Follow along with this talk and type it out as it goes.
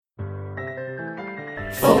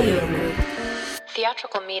Folio Group.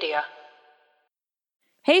 Theatrical Media.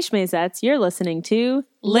 Hey Schmazettes, you're listening to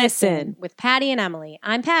Listen with Patty and Emily.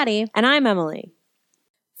 I'm Patty. And I'm Emily.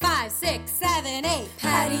 5, 6, 7, 8.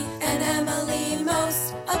 Patty and Emily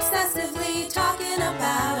most obsessively talking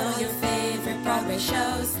about all your favorite Broadway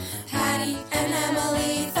shows. Patty and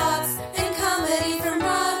Emily thoughts and comedy from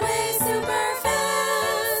Broadway super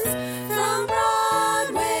fans. From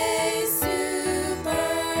Broadway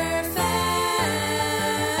super fans.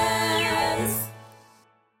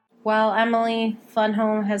 Well, Emily, Fun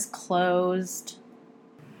Home has closed.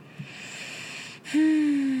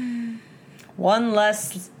 One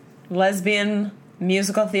less lesbian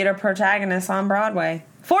musical theater protagonist on Broadway.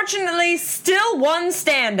 Fortunately, still one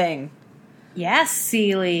standing. Yes,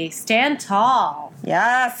 Seeley. Stand tall.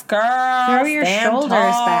 Yes, girl. Throw your stand shoulders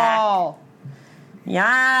tall.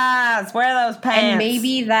 Yes, wear those pants. And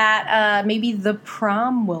maybe maybe the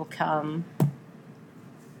prom will come.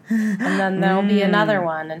 And then there'll be another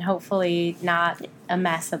one, and hopefully not a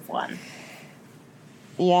massive one.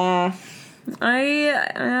 Yeah.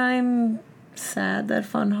 I'm sad that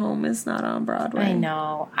Fun Home is not on Broadway. I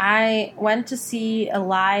know. I went to see a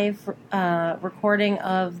live recording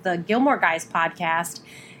of the Gilmore Guys podcast,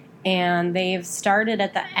 and they've started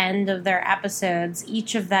at the end of their episodes.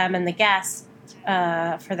 Each of them and the guests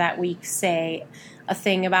for that week say a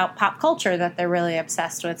thing about pop culture that they're really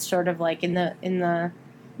obsessed with, sort of like in the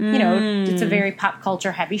you know, it's a very pop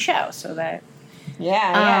culture heavy show, so that.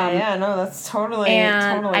 Yeah, no, that's totally.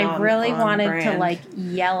 And totally I really wanted brand. to like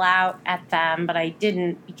yell out at them, but I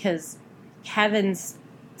didn't because Kevin's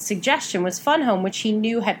suggestion was Fun Home, which he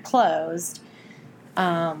knew had closed.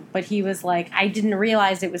 But he was like, I didn't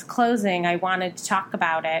realize it was closing. I wanted to talk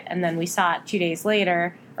about it, and then we saw it 2 days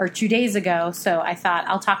later or 2 days ago. So I thought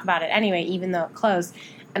I'll talk about it anyway, even though it closed.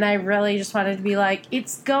 And I really just wanted to be like,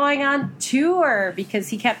 it's going on tour, because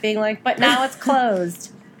he kept being like, but now it's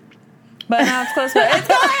closed. But now it's close. It's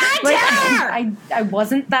going on Like, tour! I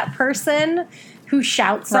wasn't that person who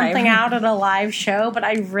shouts something out at a live show, but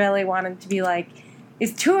I really wanted to be like,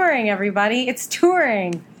 it's touring, everybody. It's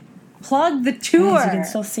touring. Plug the tour. Yes, you can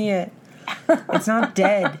still see it. It's not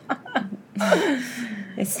dead.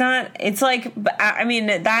 It's not, it's like, I mean,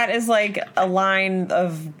 that is like a line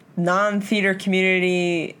of non-theater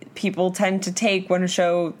community people tend to take when a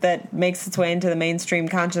show that makes its way into the mainstream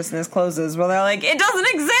consciousness closes, where they're like, it doesn't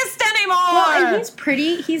exist anymore. Well, and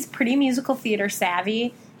he's pretty musical theater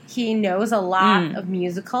savvy. He knows a lot of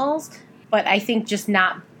musicals, but I think just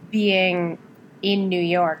not being in New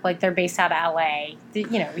York, like they're based out of LA.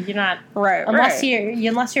 You know, you're not unless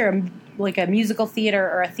you're like a musical theater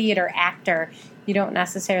or a theater actor. You don't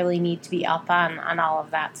necessarily need to be up on all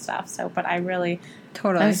of that stuff. So, but I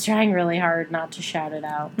was trying really hard not to shout it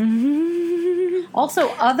out. Also,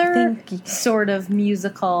 other sort of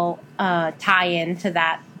musical tie-in to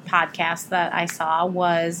that podcast that I saw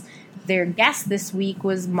was their guest this week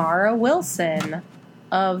was Mara Wilson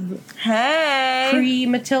of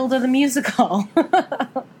pre-Matilda the Musical. It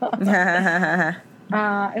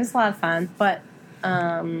was a lot of fun, but...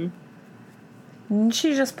 Didn't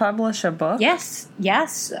she just publish a book? Yes.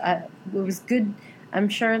 It was good. I'm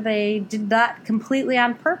sure they did that completely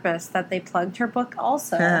on purpose, that they plugged her book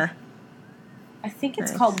also. I think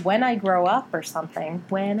it's called When I Grow Up or something.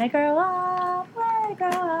 When I grow up, when I grow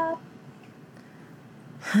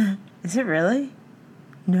up. Is it really?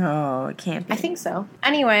 No, it can't be. I think so.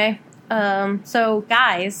 Anyway, so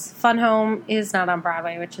guys, Fun Home is not on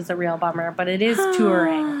Broadway, which is a real bummer, but it is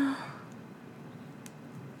touring.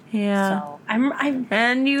 Yeah. So I'm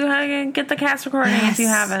and you get the cast recording if you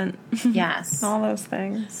haven't. Yes. All those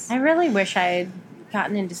things. I really wish I had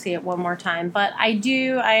gotten in to see it one more time, but I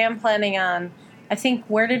am planning on, I think,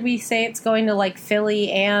 where did we say it's going to, like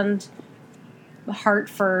Philly and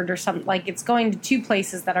Hartford or something? Like it's going to 2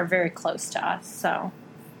 places that are very close to us, so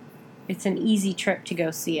it's an easy trip to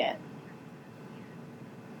go see it.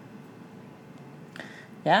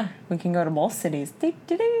 Yeah, we can go to both cities.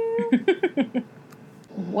 Do-do-do.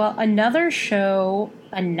 Well, another show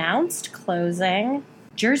announced closing,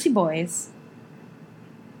 Jersey Boys.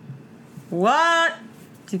 What?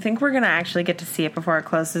 Do you think we're going to actually get to see it before it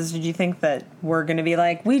closes? Did you think that we're going to be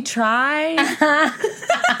like, we tried?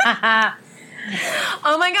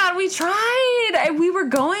 Oh my God, we tried. We were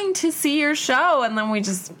going to see your show, and then we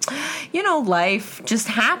just, life just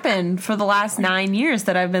happened for the last 9 years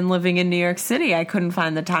that I've been living in New York City. I couldn't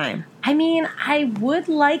find the time. I mean, I would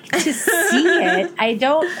like to see it. I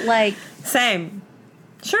don't like... Same.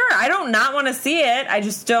 Sure, I don't not want to see it. I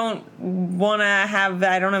just don't want to have.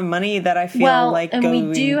 I don't have money that I feel like and going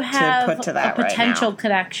we do have to put to that a potential right now.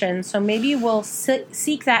 connection. So maybe we'll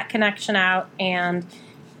seek that connection out, and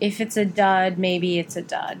if it's a dud, maybe it's a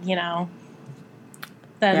dud. You know,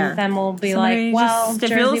 then we'll be Somebody like, well, if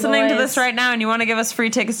Jersey you're listening to Boys. this right now and you want to give us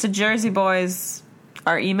free tickets to Jersey Boys,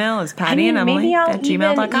 our email is I mean, maybe I'll even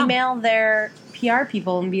pattyandemily@gmail.com. email their PR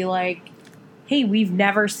people and be like, hey, we've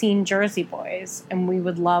never seen Jersey Boys, and we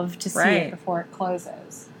would love to see Right. it before it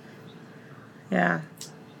closes. Yeah.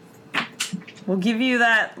 We'll give you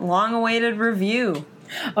that long-awaited review.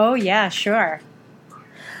 Oh, yeah, sure.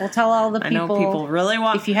 We'll tell all the I people. know people really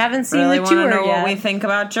want. If you haven't seen really the want to tour know yet, what we think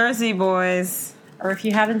about Jersey Boys. or if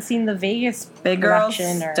you haven't seen the Vegas Big girls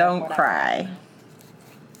production or don't whatever. cry.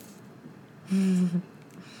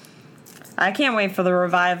 I can't wait for the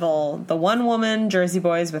revival. The One Woman Jersey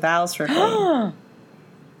Boys with Alice Ripley.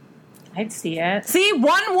 I'd see it. See,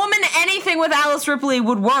 One Woman, anything with Alice Ripley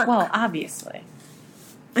would work. Well, obviously.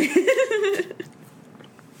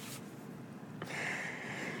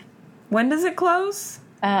 When does it close?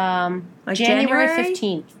 Like Like January January?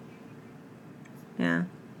 15th. Yeah.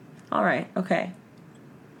 All right. Okay.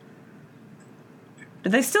 Do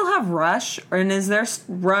they still have Rush? And is there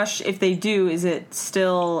Rush, if they do, is it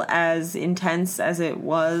still as intense as it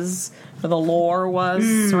was, or the lore was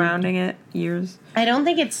surrounding it years? I don't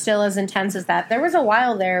think it's still as intense as that. There was a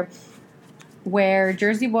while there where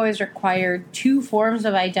Jersey Boys required 2 forms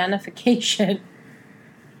of identification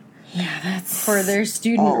Yeah, that's... for their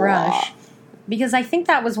student rush. Because I think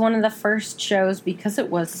that was one of the first shows, because it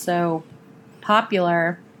was so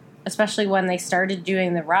popular, especially when they started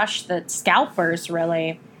doing the rush, that scalpers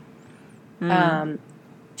really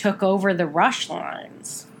took over the rush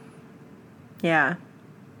lines. Yeah.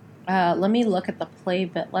 Let me look at the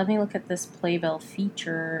playbill. Let me look at this playbill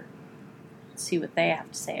feature. See what they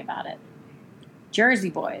have to say about it. Jersey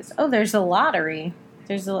Boys. Oh, there's a lottery.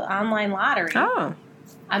 There's an online lottery. Oh.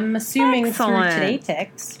 I'm assuming Excellent. through Today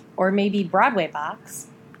Tix or maybe Broadway Box.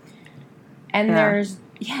 And Yeah. there's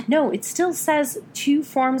it still says 2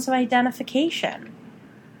 forms of identification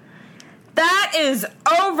That is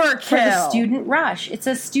overkill. for the student rush. It's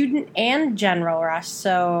a student and general rush,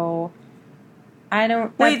 so that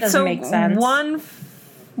doesn't make sense.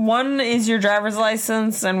 One is your driver's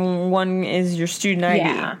license and one is your student ID.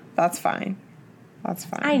 Yeah. That's fine. That's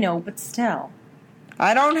fine. I know, but still.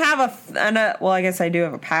 I don't have well, I guess I do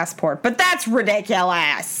have a passport, but that's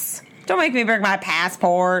ridiculous. Don't make me bring my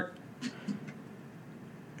passport.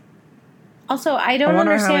 Also, I don't I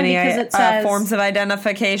wonder how understand many because it says forms of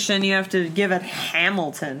identification you have to give at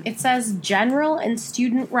Hamilton. it says general and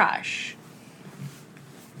student rush.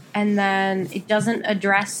 And then it doesn't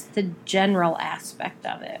address the general aspect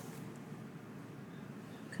of it.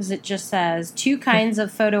 Because it just says 2 kinds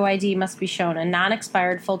of photo ID must be shown: a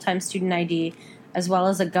non-expired full-time student ID, as well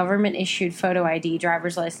as a government-issued photo ID,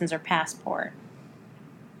 driver's license, or passport.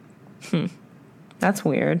 That's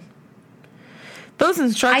weird. Those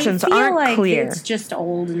instructions I feel aren't like clear. it's just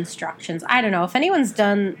old instructions. I don't know. If anyone's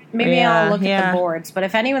done, maybe Yeah, I'll look at yeah. the boards, but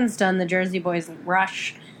if anyone's done the Jersey Boys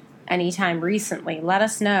Rush anytime recently, let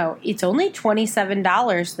us know. It's only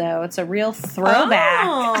 $27, though. It's a real throwback.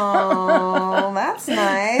 Oh, that's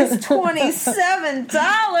nice. $27.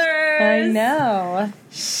 I know.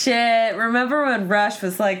 Shit. Remember when Rush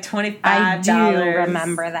was like $25? I do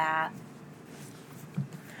remember that.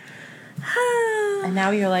 And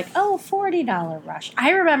now you're like, oh, $40 Rush.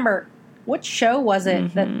 I remember, what show was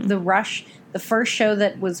it that the Rush, the first show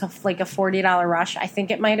that was like a $40 Rush? I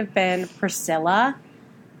think it might have been Priscilla.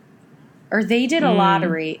 Or they did a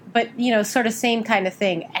lottery, but, sort of same kind of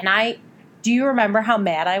thing. And do you remember how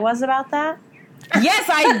mad I was about that? Yes,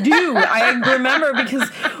 I do. I remember because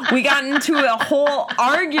we got into a whole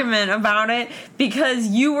argument about it because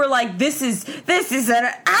you were like, this is an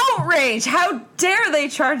outrage. How dare they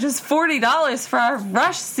charge us $40 for our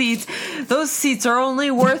Rush seats? Those seats are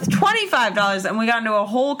only worth $25. And we got into a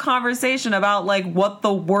whole conversation about like what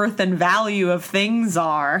the worth and value of things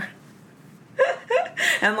are.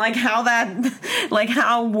 And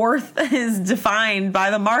how worth is defined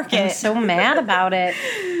by the market. I'm so mad about it.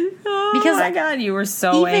 Oh Because my god, you were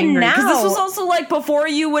so even angry. Because this now- was also like before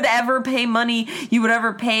you would ever pay money, you would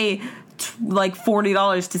ever pay like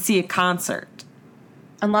 $40 to see a concert.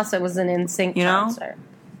 Unless it was an NSYNC concert.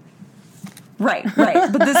 Right.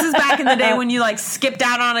 But this is back in the day when you like skipped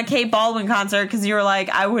out on a Kate Baldwin concert because you were like,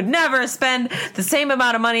 I would never spend the same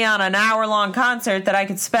amount of money on an hour-long concert that I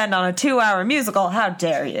could spend on a 2-hour musical. How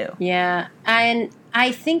dare you? Yeah. And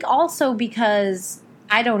I think also because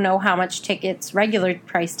I don't know how much regular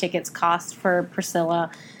price tickets cost for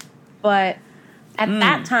Priscilla, but at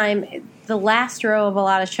that time, the last row of a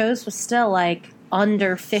lot of shows was still like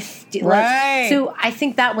under 50. Right. So I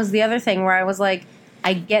think that was the other thing where I was like,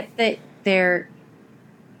 I get that they're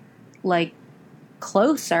like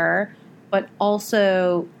closer, but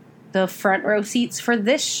also the front row seats for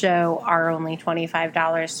this show are only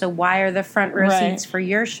 $25. So why are the front row seats for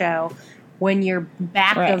your show when your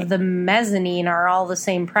back of the mezzanine are all the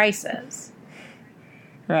same prices?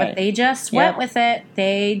 Right. But they just went with it.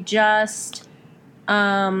 They just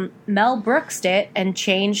Mel Brooks'd it and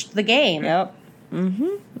changed the game. Yep.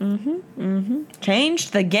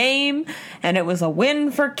 Changed the game, and it was a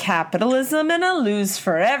win for capitalism and a lose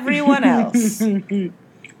for everyone else. It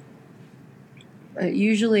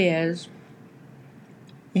usually is.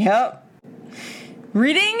 Yep.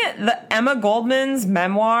 Reading the Emma Goldman's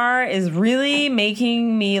memoir is really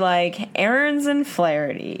making me like Aarons and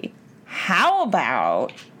Flaherty. How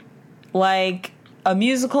about like a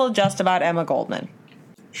musical just about Emma Goldman?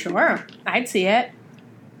 Sure, I'd see it.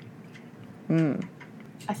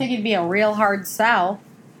 I think it'd be a real hard sell.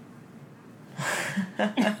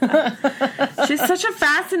 She's such a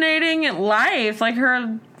fascinating life. Like,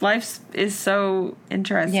 her life is so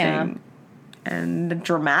interesting and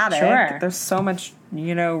dramatic. Sure. There's so much,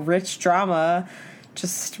 rich drama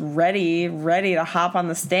just ready to hop on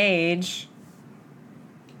the stage.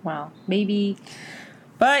 Well, maybe.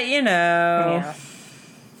 But,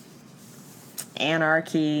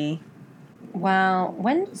 anarchy. Well,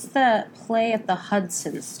 when does the play at the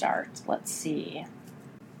Hudson start? Let's see.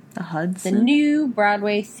 The The Hudson? new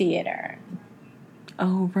Broadway theater.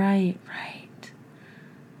 Oh, right.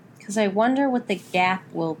 Because I wonder what the gap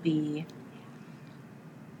will be.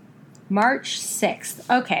 March 6th.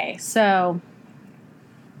 Okay, so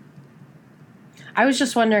I was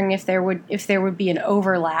just wondering if there would be an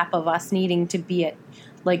overlap of us needing to be at,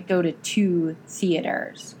 like, go to 2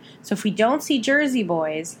 theaters. So if we don't see Jersey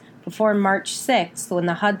Boys before March 6th,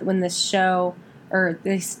 when this show or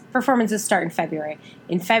these performances start in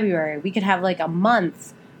February, we could have like a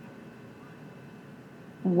month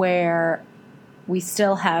where we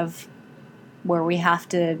have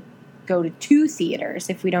to go to 2 theaters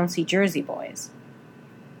if we don't see Jersey Boys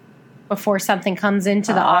before something comes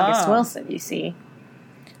into the August Wilson, you see.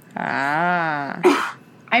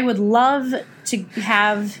 I would love to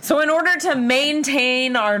have... So in order to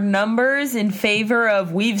maintain our numbers in favor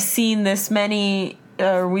of we've seen this many,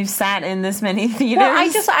 or we've sat in this many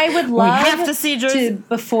theaters... Well, I would love we have to see Jersey...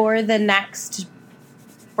 before the next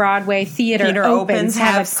Broadway theater opens,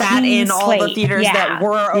 have sat in all the theaters that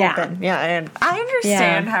were open. Yeah, and I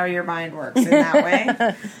understand how your mind works in that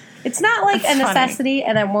way. It's not like That's a necessity,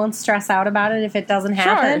 and I won't stress out about it if it doesn't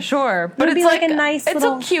happen. Sure. But It'll it's be like a nice it's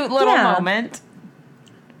little... a cute little moment.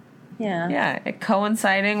 Yeah. Yeah,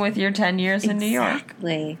 coinciding with your 10 years in New York.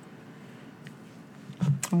 Exactly.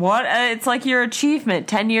 What? It's like your achievement.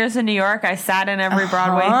 10 years in New York, I sat in every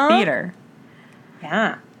Broadway theater.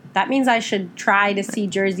 Yeah. That means I should try to see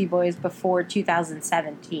Jersey Boys before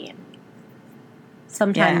 2017.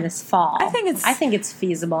 Sometime this fall. I think it's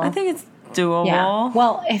feasible. I think it's doable. Yeah.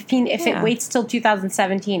 Well, if it waits till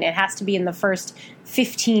 2017, it has to be in the first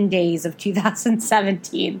 15 days of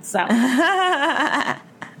 2017. So...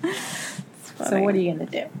 So what are you going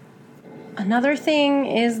to do? Another thing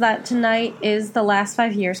is that tonight is the Last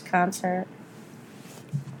 5 Years concert.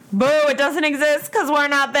 Boo, it doesn't exist because we're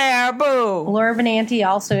not there. Boo. Laura Benanti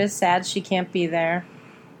also is sad she can't be there.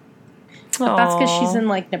 But that's because she's in,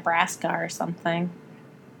 like, Nebraska or something.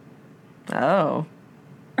 Oh.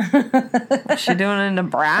 What's she doing in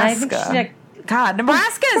Nebraska? God,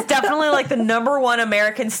 Nebraska is definitely, like, the number one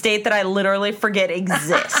American state that I literally forget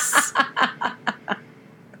exists.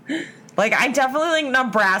 Like, I definitely think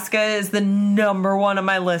Nebraska is the number one on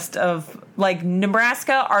my list of, like,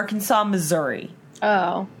 Nebraska, Arkansas, Missouri.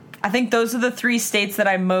 Oh. I think those are the 3 states that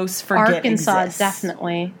I most forget Arkansas, exist.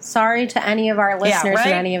 Definitely. Sorry to any of our listeners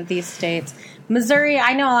in any of these states. Missouri,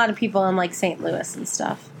 I know a lot of people in, like, St. Louis and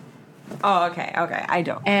stuff. Oh, okay. I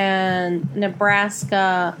don't. And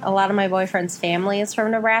Nebraska, a lot of my boyfriend's family is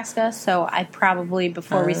from Nebraska, so I probably,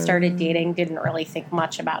 before we started dating, didn't really think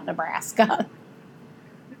much about Nebraska.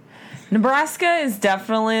 Nebraska is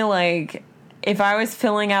definitely, like, if I was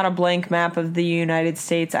filling out a blank map of the United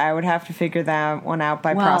States, I would have to figure that one out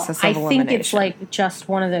by process of elimination. I think it's, like, just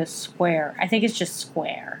one of those square. I think it's just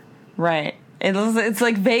square. Right. It's,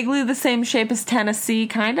 like, vaguely the same shape as Tennessee,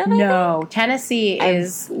 kind of? No, Tennessee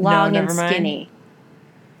is long and skinny.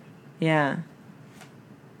 Yeah.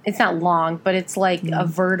 It's not long, but it's, like, a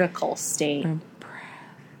vertical state.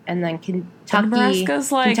 And then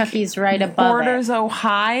Nebraska's like Kentucky's right above borders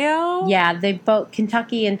Ohio. Yeah, they both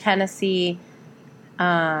Kentucky and Tennessee,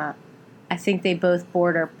 and I think they both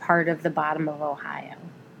border part of the bottom of Ohio.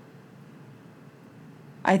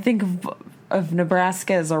 I think of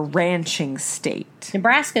Nebraska as a ranching state.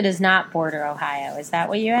 Nebraska does not border Ohio. Is that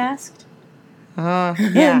what you asked?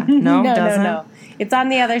 Yeah. No, doesn't. No. It's on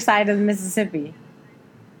the other side of the Mississippi.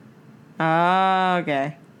 Oh,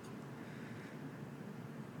 okay.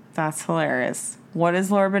 That's hilarious. What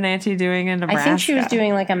is Laura Benanti doing in Nebraska? I think she was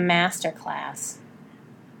doing like a master class.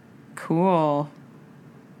 Cool.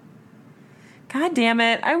 God damn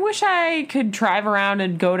it. I wish I could drive around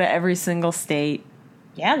and go to every single state.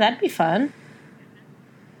 Yeah, that'd be fun.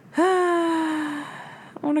 I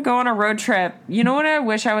want to go on a road trip. You know what I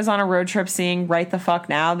wish I was on a road trip seeing right the fuck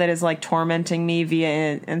now that is like tormenting me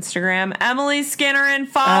via Instagram? Emily Skinner and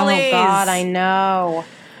Follies. Oh, God, I know.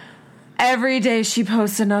 Every day she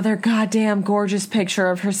posts another goddamn gorgeous picture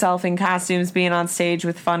of herself in costumes being on stage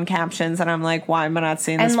with fun captions, and I'm like, why am I not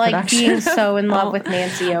seeing this and like production? being so in love with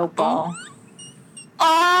Nancy Opal.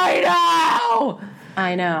 I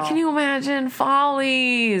know. Can you imagine?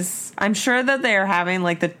 Follies. I'm sure that they are having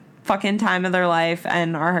like the fucking time of their life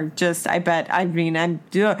and are just, it's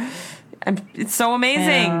so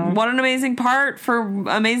amazing. What an amazing part for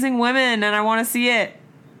amazing women, and I want to see it.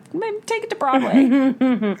 Maybe take it to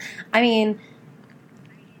Broadway. I mean,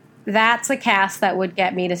 that's a cast that would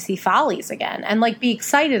get me to see Follies again and like be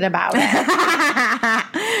excited about it.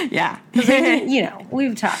 Yeah. Because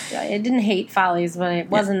we've talked. I didn't hate Follies, but it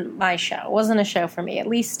wasn't my show. It wasn't a show for me, at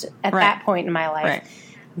least at that point in my life. Right.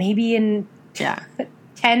 Maybe in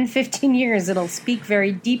 10, 15 years, it'll speak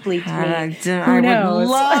very deeply to me. I would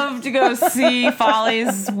love to go see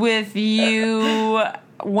Follies with you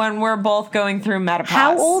when we're both going through menopause.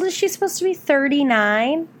 How old is she supposed to be?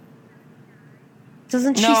 39?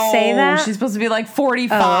 Doesn't she say that? She's supposed to be like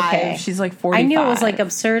 45. Oh, okay. She's like 45. I knew it was like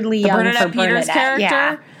absurdly young Bernadette for Peters Bernadette.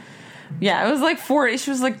 character. Yeah, it was like 40.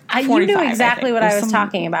 She was like 45. You knew exactly what I was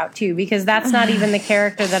talking about too, because that's not even the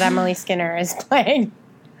character that Emily Skinner is playing.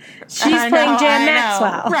 She's playing Jan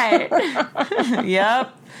Maxwell. Right.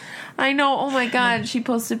 Yep. I know. Oh my God. She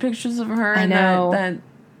posted pictures of her in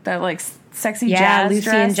that like sexy jazz Lucy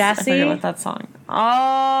dress. and Jessie. I forget what that song.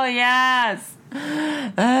 Oh, yes.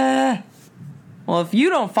 Well, if you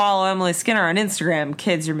don't follow Emily Skinner on Instagram,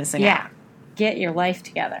 kids, you're missing out. Get your life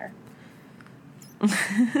together.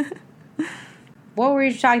 What were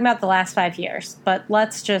you talking about the last 5 years? But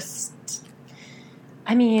let's just...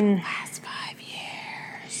 last 5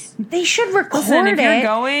 years. They should record if you're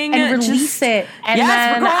going, and release it. And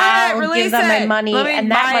then I'll give them my money, and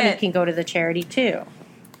that money can go to the charity too.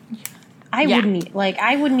 I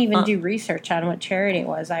wouldn't even do research on what charity it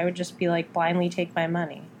was. I would just be like, blindly take my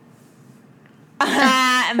money.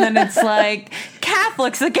 And then it's like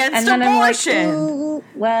Catholics against abortion. I'm like, ooh,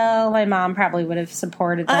 well, my mom probably would have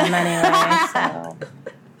supported them anyway. So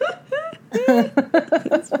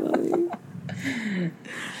that's funny.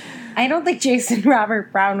 I don't think Jason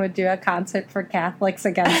Robert Brown would do a concert for Catholics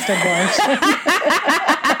against abortion.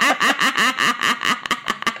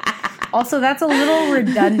 Also, that's a little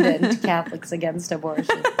redundant, Catholics against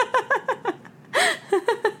abortion.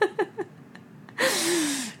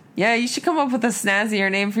 Yeah, you should come up with a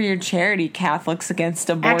snazzier name for your charity, Catholics Against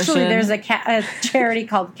Abortion. Actually, there's a charity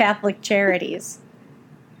called Catholic Charities.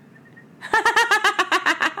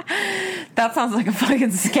 That sounds like a fucking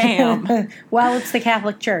scam. Well, it's the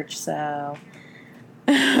Catholic Church, so...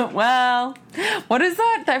 Well, what is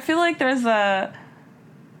that? I feel like there's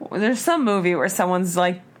some movie where someone's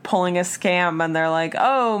like pulling a scam and they're like,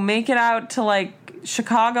 oh, make it out to like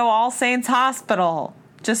Chicago All Saints Hospital.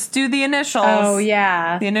 Just do the initials. Oh,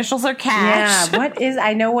 yeah. The initials are cash. Yeah,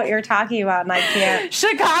 I know what you're talking about and I can't.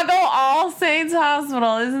 Chicago All Saints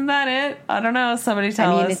Hospital. Isn't that it? I don't know. Somebody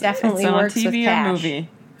tell us. It definitely it's works on TV with cash. or movie.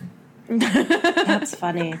 That's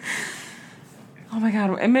funny. Oh my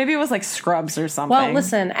God. And maybe it was like Scrubs or something. Well,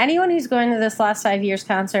 listen, anyone who's going to this last 5 years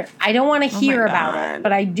concert, I don't want to hear about it,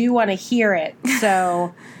 but I do want to hear it.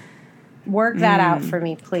 So work that out for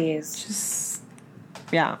me, please.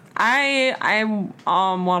 Yeah, I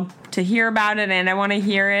want to hear about it, and I want to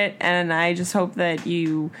hear it, and I just hope that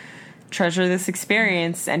you treasure this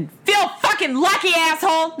experience and feel fucking lucky,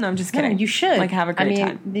 asshole. No, I'm just kidding. No, you should have a great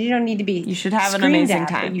time. You don't need to be. You should have an amazing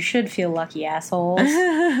time. But you should feel lucky, assholes.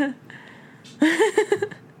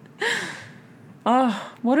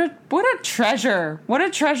 Oh, what a treasure! What a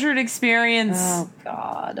treasured experience. Oh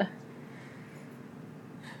God.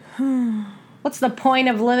 What's the point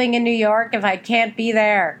of living in New York if I can't be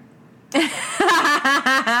there?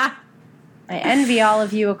 I envy all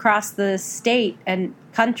of you across the state and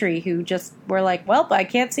country who just were like, well, I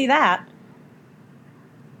can't see that.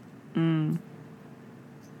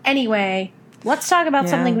 Anyway, Let's talk about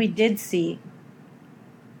Yeah. something we did see.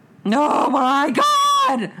 Oh my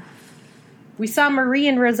God! We saw Marie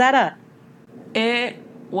and Rosetta. It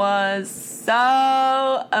was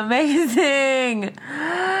so amazing.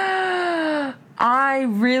 I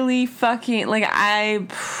really fucking, like, I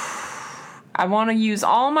want to use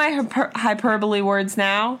all my hyperbole words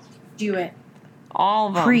now. Do it. All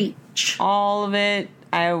of them. Preach. All of it.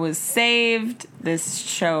 I was saved. This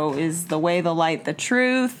show is the way, the light, the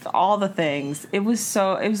truth, all the things.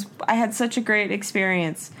 I had such a great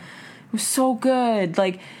experience. It was so good.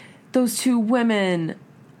 Like, those two women.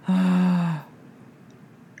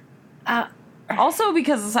 Also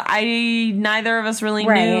because neither of us really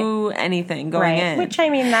Right. knew anything going in. Which, I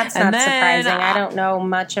mean, that's And not then surprising. I don't know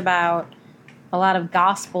much about a lot of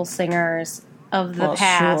gospel singers of the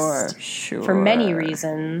past sure. for many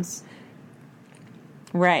reasons.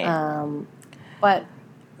 Right. But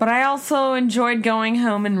But I also enjoyed going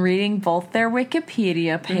home and reading both their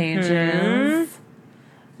Wikipedia pages. Mm-hmm.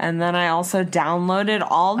 And then I also downloaded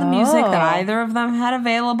all the music that either of them had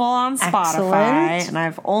available on Spotify. Excellent. And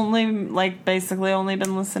I've basically only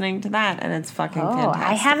been listening to that. And it's fucking fantastic.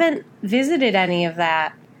 I haven't visited any of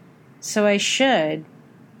that, so I should.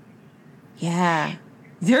 Yeah.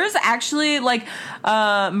 There's actually,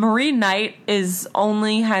 Marie Knight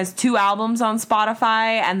has 2 albums on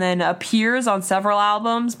Spotify and then appears on several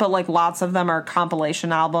albums, but, lots of them are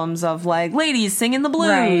compilation albums of, ladies singing the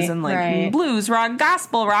blues and, blues, rock,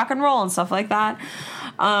 gospel, rock and roll and stuff like that.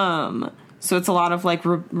 So it's a lot of,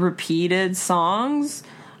 repeated songs.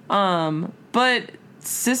 But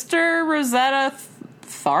Sister Rosetta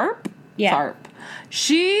Tharpe? Yeah. Tharpe.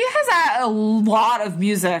 She has a lot of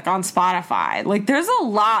music on Spotify. There's a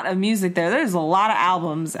lot of music there. There's a lot of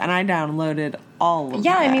albums, and I downloaded all of them.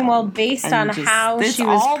 Yeah, I mean, based on how she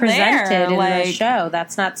was presented in the show,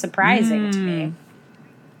 that's not surprising to me.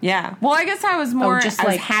 Yeah. Well, I guess I was more just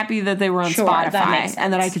happy that they were on Sure, that Spotify makes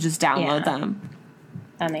and that I sense. could just download Yeah. them.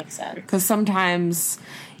 That makes sense. Because sometimes,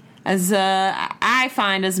 I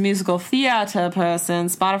find as a musical theater person,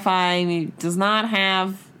 Spotify does not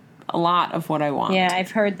have a lot of what I want. Yeah,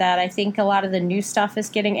 I've heard that. I think a lot of the new stuff is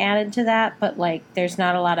getting added to that, but there's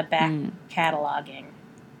not a lot of back cataloging.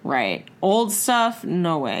 Right. Old stuff,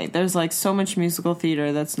 no way. There's so much musical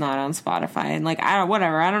theater that's not on Spotify. And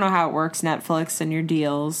whatever. I don't know how it works, Netflix and your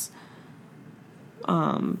deals.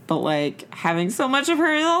 But having so much of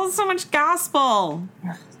her, so much gospel.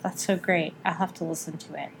 Ugh, that's so great. I'll have to listen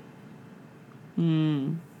to it.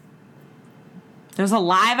 There's a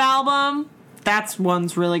live album.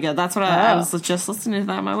 One's really good. That's what I was just listening to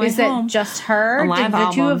that on my way Is home. it just her? A live Did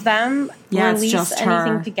the two album. of them Yeah, it's release just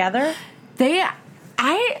anything her. together?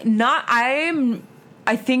 I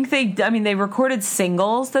think they recorded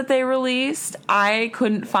singles that they released. I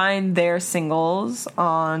couldn't find their singles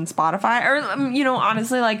on Spotify. Or,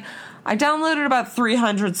 honestly, I downloaded about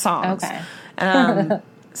 300 songs. Okay.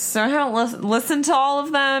 So I haven't listened to all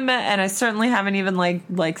of them, and I certainly haven't even,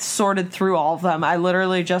 sorted through all of them. I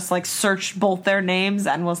literally just, searched both their names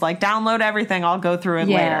and was download everything. I'll go through it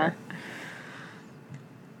later.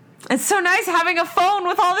 It's so nice having a phone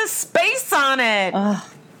with all this space on it. Ugh.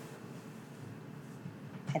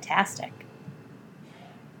 Fantastic.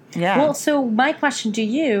 Yeah. Well, so my question to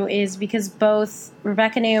you is, because both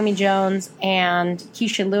Rebecca Naomi Jones and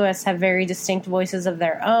Keisha Lewis have very distinct voices of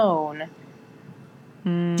their own,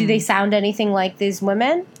 do they sound anything like these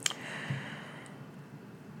women?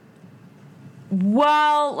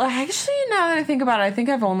 Well, actually, now that I think about it, I think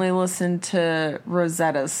I've only listened to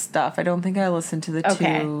Rosetta's stuff. I don't think I listened to the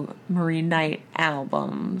 2 Marie Knight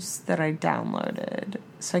albums that I downloaded.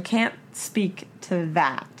 So I can't speak to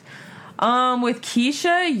that. With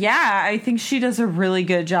Keisha, yeah, I think she does a really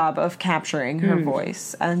good job of capturing her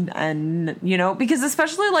voice. And because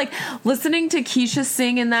especially, listening to Keisha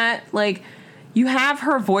sing in that, you have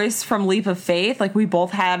her voice from Leap of Faith. We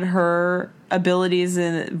both had her abilities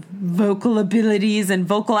and vocal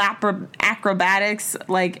acrobatics,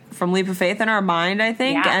 from Leap of Faith in our mind, I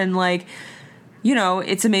think. Yeah. And,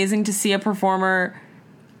 it's amazing to see a performer,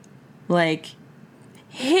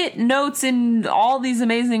 hit notes in all these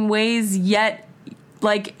amazing ways, yet,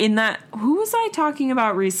 in that... Who was I talking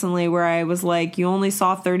about recently where I was you only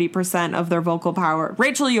saw 30% of their vocal power?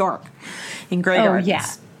 Rachel York in Grey Gardens. Yeah.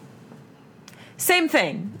 Same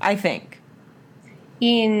thing, I think.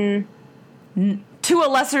 To a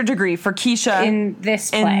lesser degree for Keisha in this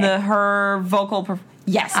play. her vocal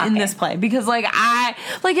yes, in this play, because I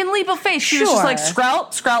in Leap of Faith she was just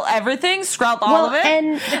scrout everything, scrout all of it,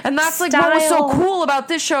 and that's what was so cool about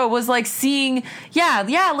this show was seeing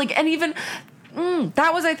and even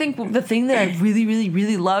that was, I think, the thing that I really, really,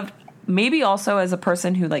 really loved maybe also as a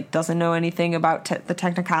person who like doesn't know anything about the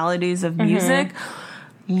technicalities of music,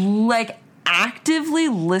 like actively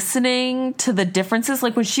listening to the differences.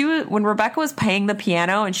 Like when Rebecca was playing the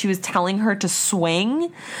piano and she was telling her to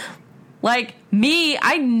swing, like me,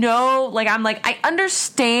 I know, like I'm like, I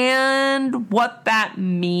understand what that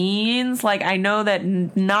means. Like I know that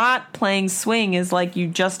not playing swing is like you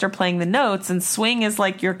just are playing the notes, and swing is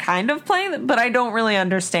like you're kind of playing, but I don't really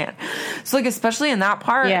understand. So like especially in that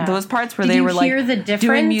part, those parts where Did they you were like hear the difference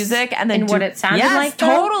doing music and then in what it sounded like. Though?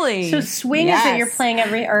 Totally. So swing is that you're playing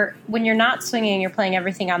or when you're not swinging, you're playing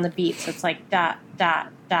everything on the beat. So it's like da da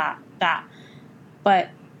da da, but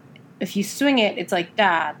if you swing it, it's like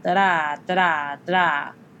da da da da da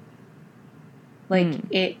da. Like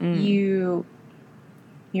you're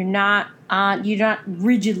not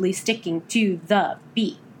rigidly sticking to the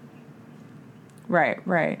beat. Right.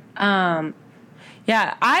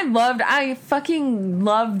 Yeah, I fucking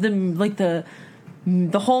loved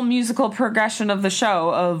the whole musical progression of the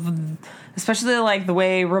show, of especially like the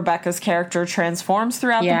way Rebecca's character transforms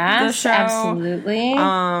throughout the show. Absolutely.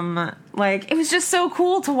 Like it was just so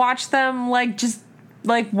cool to watch them like just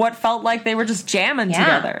like what felt like they were just jamming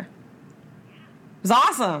together. It was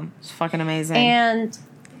awesome. It was fucking amazing. And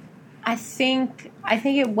I think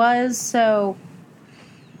it was so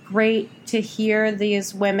great to hear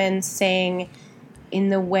these women sing in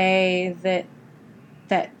the way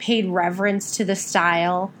that paid reverence to the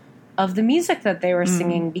style of the music that they were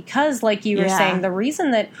singing, because like you were saying, the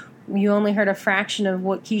reason that you only heard a fraction of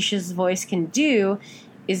what Keisha's voice can do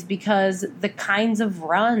is because the kinds of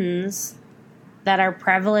runs that are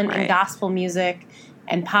prevalent in gospel music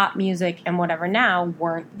and pop music and whatever now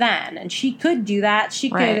weren't then. And she could do that.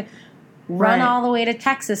 She could run all the way to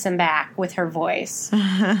Texas and back with her voice.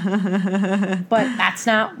 But that's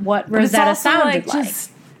not what Rosetta sounded like.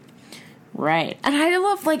 Right. And I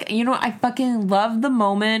love, like, you know, I fucking love the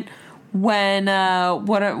moment when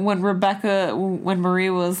Marie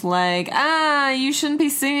was like, you shouldn't be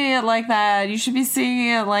singing it like that. You should be singing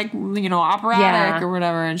it like, you know, operatic or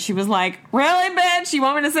whatever. And she was like, really, bitch? You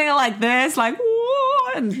want me to sing it like this? Like,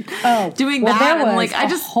 what? And doing that. There was and like, I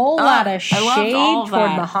just whole lot of shade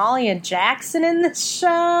toward Mahalia Jackson in this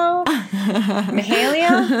show. Mahalia.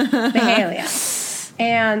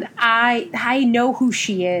 And I know who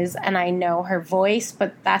she is, and I know her voice,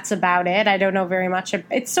 but that's about it. I don't know very much.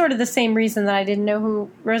 It's sort of the same reason that I didn't know who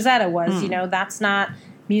Rosetta was. You know, that's not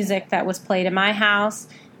music that was played in my house,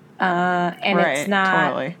 and it's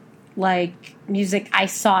not like music I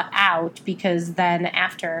sought out, because then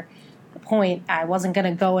after the point, I wasn't going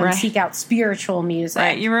to go and seek out spiritual music.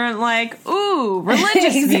 Right, you weren't like, ooh,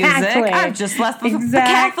 religious music. I've just left the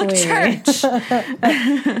Catholic Church.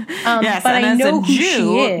 Yes, but and I as know a who Jew,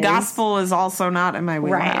 she is. Gospel is also not in my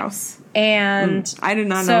wheelhouse. And I did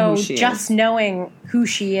not know who she is. So just knowing who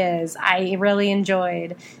she is, I really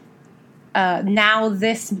enjoyed. Now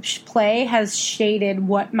this play has shaded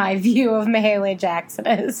what my view of Mahalia Jackson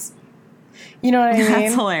is. You know what I mean?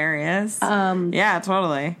 That's hilarious. Yeah,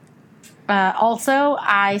 totally. Also,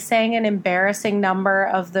 I sang an embarrassing number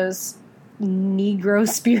of those Negro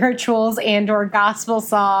spirituals and or gospel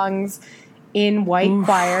songs in white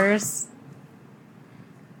choirs.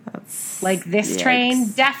 That's like This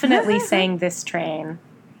Train. Definitely sang This Train.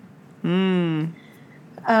 So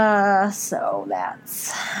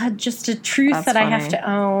that's just a truth that funny. I have to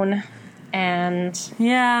own. And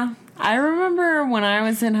yeah. I remember when I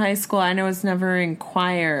was in high school, I know it's never in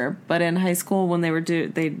choir, but in high school when they were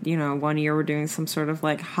one year were doing some sort of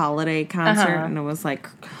like holiday concert, and it was like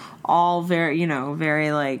all very,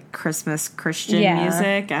 very like Christmas Christian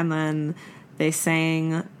music, and then they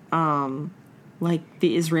sang like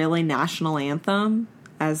the Israeli national anthem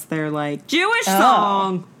as their like Jewish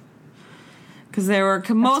song. Because they were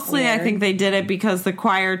mostly, I think they did it because the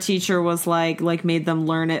choir teacher was like made them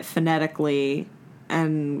learn it phonetically.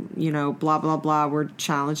 And, blah, blah, blah, we're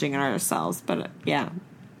challenging ourselves. But, yeah.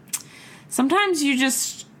 Sometimes you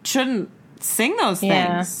just shouldn't sing those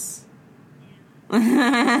things.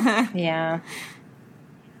 Yeah.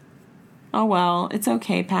 Oh, well, it's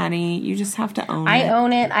okay, Patty. You just have to own it. I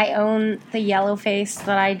own it. I own the yellow face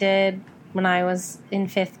that I did when I was in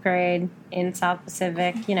 5th grade in South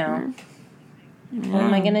Pacific. What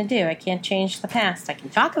am I going to do? I can't change the past. I can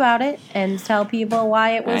talk about it and tell people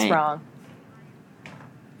why it was wrong.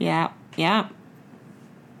 Yeah, yeah.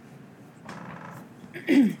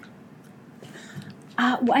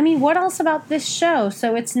 I mean, what else about this show?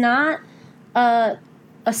 So it's not a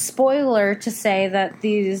spoiler to say that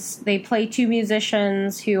they play two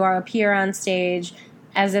musicians who appear on stage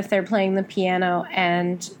as if they're playing the piano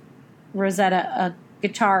and Rosetta a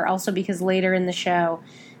guitar, also because later in the show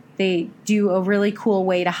they do a really cool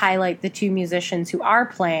way to highlight the two musicians who are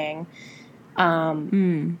playing.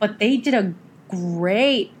 But they did a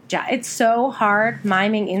great job. It's so hard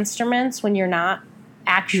miming instruments when you're not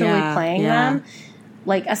actually playing them.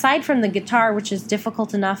 Like, aside from the guitar, which is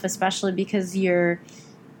difficult enough, especially because you're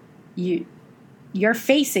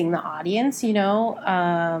facing the audience, you know,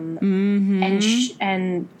 and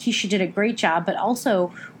Keisha did a great job. But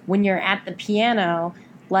also, when you're at the piano,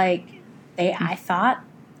 like, I thought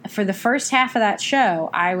for the first half of that show,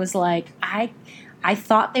 I was like, I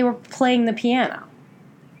thought they were playing the piano.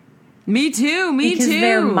 Me too. Because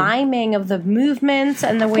they're miming of the movements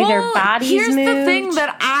and the way their bodies here's move. The thing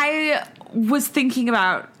that I was thinking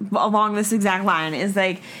about along this exact line is,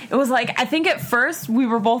 like, it was like, I think at first we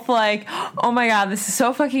were both like, oh my God, this is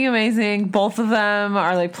so fucking amazing. Both of them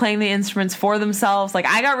are, like, playing the instruments for themselves. Like,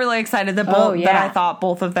 I got really excited that that I thought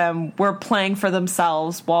both of them were playing for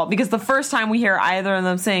themselves. Well, because the first time we hear either of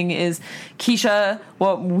them sing is Keisha,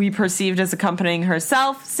 what we perceived as accompanying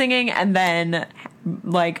herself singing, and then,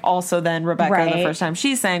 like, also then Rebecca, the first time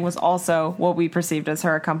she sang, was also what we perceived as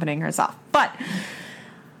her accompanying herself. But,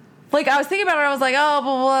 like, I was thinking about it, I was like, oh,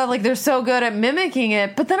 blah, blah, like, they're so good at mimicking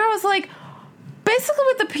it. But then I was like, basically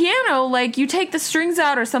with the piano, like, you take the strings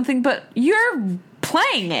out or something, but you're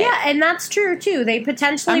playing it. Yeah, and that's true, too. They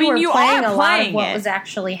potentially were playing a lot of what was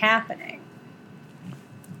actually happening.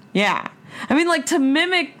 Yeah. I mean, like, to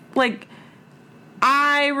mimic, like,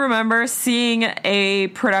 I remember seeing a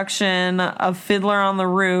production of Fiddler on the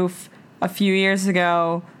Roof a few years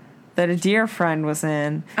ago that a dear friend was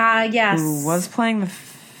in. Yes. Who was playing the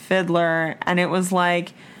fiddler, and it was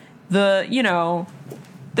like you know,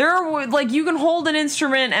 there are, like, you can hold an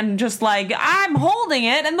instrument and just, like, I'm holding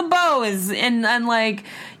it and the bow is and like,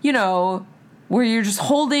 you know, where you're just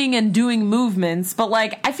holding and doing movements, but,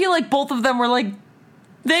 like, I feel like both of them were, like,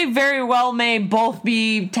 they very well may both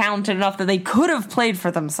be talented enough that they could have played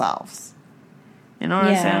for themselves. You know what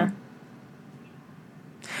I'm saying?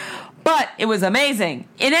 But it was amazing.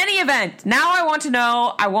 In any event, now I want to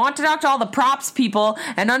talk to all the props people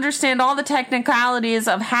and understand all the technicalities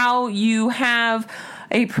of how you have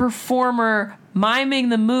a performer miming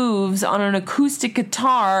the moves on an acoustic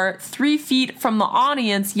guitar 3 feet from the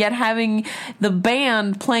audience, yet having the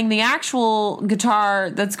band playing the actual guitar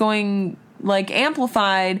that's going, like,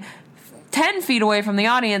 amplified 10 feet away from the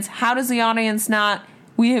audience. How does the audience not...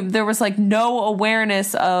 There was, like, no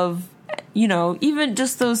awareness of, you know, even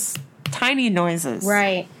just those tiny noises.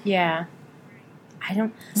 Right, yeah. It's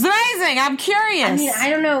amazing. I'm curious. I mean, I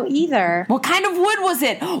don't know either. What kind of wood was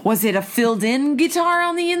it? Was it a filled-in guitar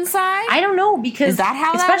on the inside? I don't know, because... Is that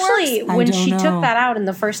how that works? Especially when she took that out in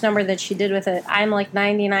the first number that she did with it, I'm, like,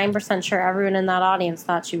 99% sure everyone in that audience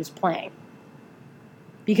thought she was playing.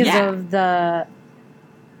 Because of the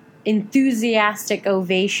enthusiastic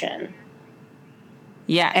ovation.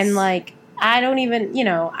 Yes. And, like, I don't even, you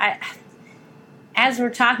know, as we're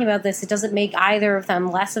talking about this, it doesn't make either of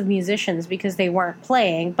them less of musicians because they weren't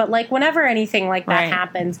playing. But, like, whenever anything like that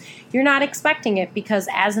happens, you're not expecting it because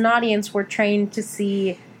as an audience, we're trained to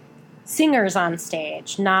see singers on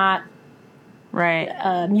stage, not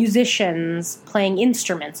musicians playing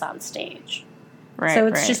instruments on stage. Right, so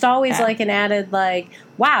it's just always like an added, like,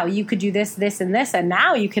 wow, you could do this, this, and this, and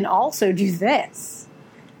now you can also do this.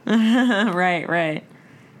 Right.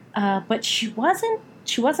 But she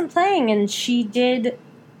wasn't playing, and she did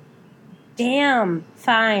damn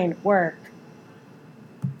fine work.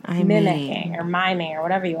 Mimicking or miming or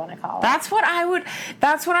whatever you want to call it. That's what I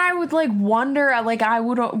would like wonder. Like, I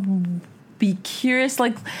would be curious.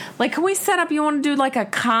 Like, can we set up? You want to do like a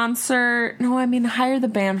concert? No, I mean hire the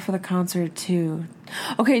band for the concert too.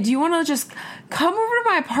 Okay, do you want to just come over to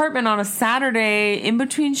my apartment on a Saturday in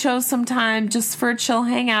between shows sometime, just for a chill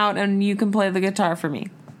hangout, and you can play the guitar for me?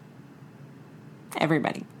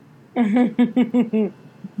 Everybody.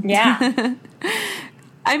 Yeah.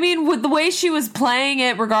 I mean, with the way she was playing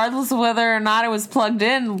it, regardless of whether or not it was plugged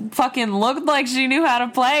in, fucking looked like she knew how to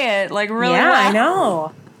play it. Like, really well. I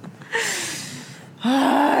know.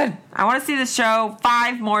 I want to see this show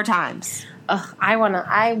 5 more times.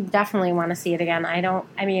 I definitely want to see it again.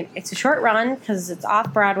 I mean, it's a short run because it's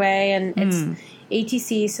off Broadway and it's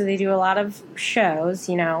ATC, so they do a lot of shows,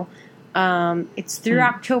 you know. It's through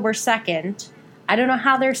October 2nd. I don't know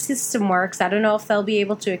how their system works. I don't know if they'll be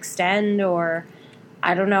able to extend, or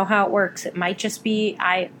I don't know how it works. It might just be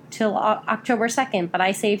till October 2nd, but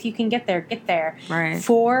I say if you can get there, get there. Right.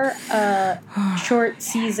 For a short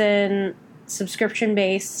season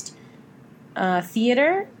subscription-based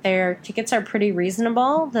theater, their tickets are pretty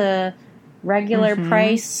reasonable. The regular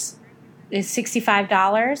price is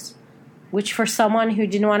 $65. which for someone who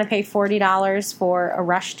didn't want to pay $40 for a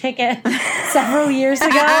Rush ticket several years ago,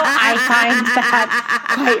 I find that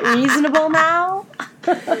quite reasonable now.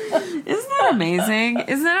 Isn't that amazing?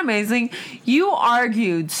 Isn't that amazing? You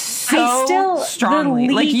argued so strongly.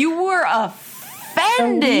 Like, you were offended.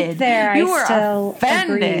 The leap there, you I still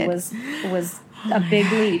agree, was a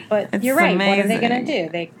big leap. But It's you're right. amazing. What are they going to do?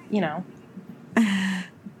 They,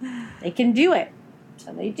 they can do it.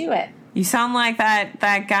 So they do it. You sound like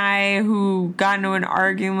that guy who got into an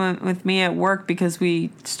argument with me at work because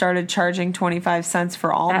we started charging 25 cents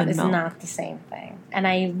for almond That is milk. not the same thing. And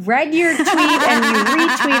I read your tweet and you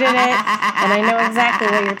retweeted it, and I know exactly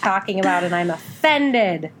what you're talking about, and I'm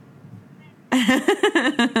offended.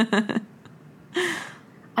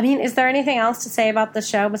 I mean, is there anything else to say about the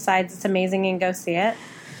show besides it's amazing and go see it?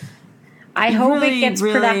 I hope it gets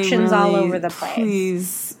productions all over the place.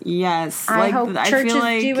 Please, yes. I hope churches feel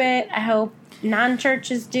like, do it. I hope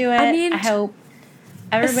non-churches do it. I hope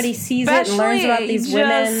everybody sees it and learns about these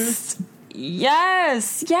women.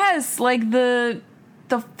 Yes, yes. Like the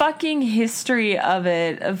fucking history of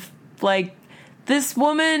it, of like this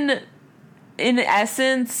woman, in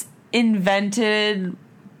essence, invented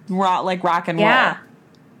rock and roll. Yeah.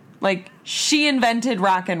 Like, she invented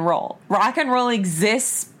rock and roll. Rock and roll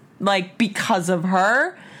exists, like, because of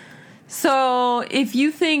her. So if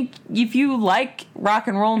you like rock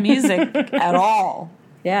and roll music at all,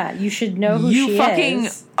 Yeah, you should know who you she fucking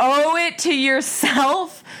is. owe it to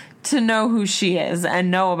yourself to know who she is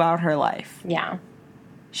and know about her life. Yeah.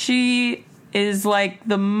 She is like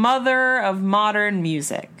the mother of modern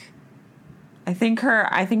music. I think her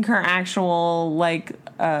actual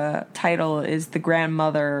title is the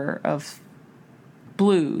grandmother of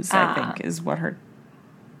blues. I think is what her.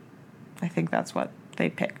 I think that's what they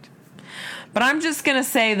picked. But I'm just gonna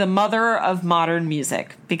say the mother of modern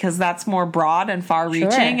music because that's more broad and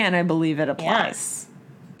far-reaching, and I believe it applies.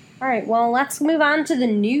 All right. Well, let's move on to the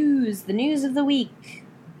news. The news of the week.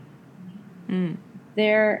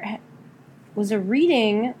 There was a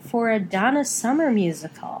reading for a Donna Summer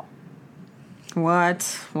musical.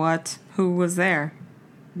 What? Who was there?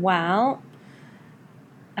 Well,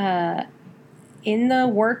 in the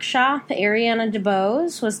workshop, Ariana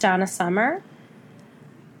DeBose was Donna Summer.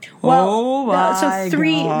 Oh my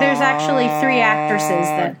There's actually 3 actresses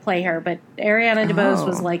that play her, but Ariana DeBose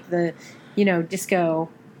was like the, disco,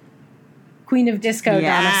 queen of disco,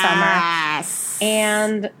 Donna Summer.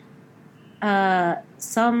 And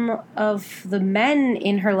some of the men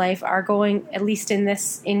in her life are going, at least in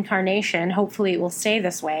this incarnation, hopefully it will stay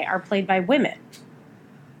this way, are played by women.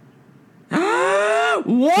 What?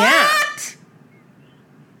 Yeah.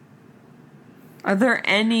 Are there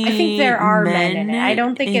any? I think there are men in it. I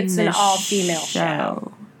don't think it's an all-female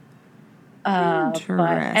show. But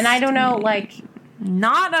I don't know,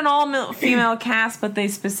 not an all-female cast, but they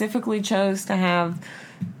specifically chose to have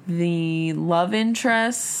the love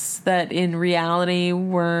interests that in reality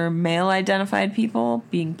were male-identified people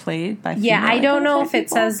being played by female. Yeah, I don't know if it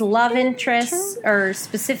people. says love interests or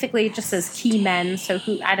specifically it just says key men. So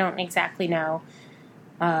I don't exactly know,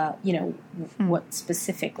 what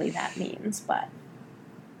specifically that means, but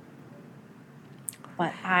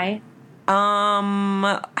I. How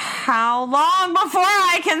long before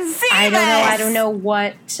I can see I don't this? know. I don't know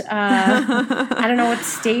what. I don't know what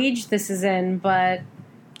stage this is in, but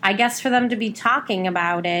I guess for them to be talking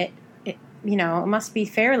about it, it must be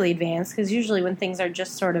fairly advanced because usually when things are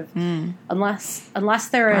just sort of, unless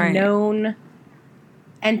they're a known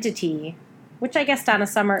entity, which I guess Donna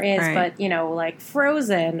Summer is, but like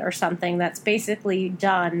Frozen or something that's basically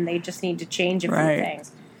done. They just need to change a few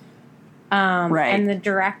things. And the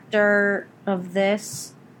director of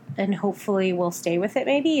this, and hopefully will stay with it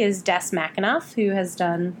maybe, is Des McAnuff, who has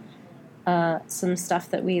done some stuff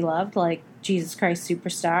that we loved, like Jesus Christ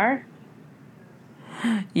Superstar.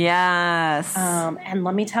 Yes. And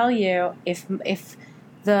let me tell you, if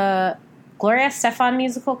the Gloria Estefan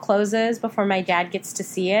musical closes before my dad gets to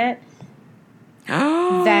see it,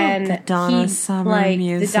 then the Donna Summer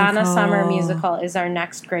musical is our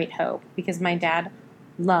next great hope because my dad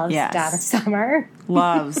loves Donna Summer.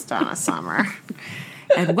 Loves Donna Summer.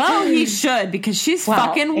 And well, he should because she's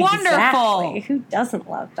fucking wonderful. Exactly. Who doesn't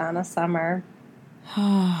love Donna Summer?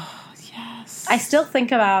 Oh, yes. I still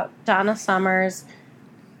think about Donna Summer's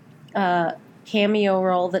cameo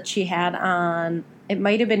role that she had on, it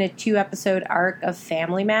might have been a 2-episode arc of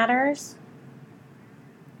Family Matters.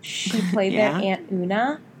 She played their Aunt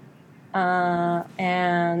Una.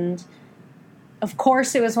 And of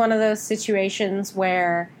course it was one of those situations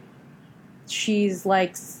where she's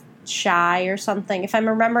like shy or something. If I'm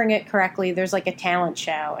remembering it correctly, there's like a talent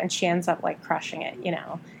show and she ends up like crushing it,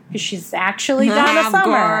 because she's actually Donna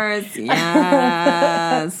Summer. Of course,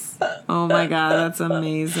 yes. Oh my God, that's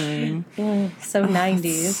amazing. So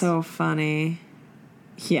 90s. So funny.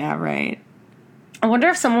 Yeah, right. I wonder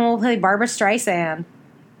if someone will play Barbara Streisand.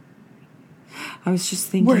 I was just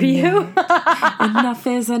thinking. Were you? Enough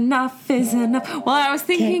is enough is enough. Well, I was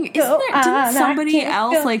thinking, didn't somebody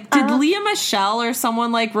else, like, did Leah Michelle or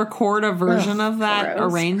someone, like, record a version of that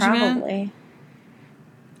arrangement? Probably.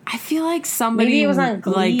 I feel like somebody, maybe it was on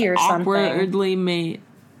Glee like, or something. awkwardly made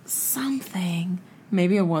something.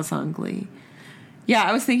 Maybe it was on Glee. Yeah,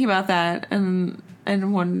 I was thinking about that, and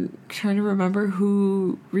trying to remember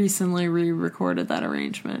who recently re-recorded that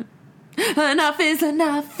arrangement. Enough is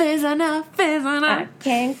enough is enough is enough. I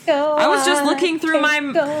can't go I was just on, looking through my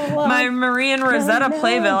Marie and Rosetta no.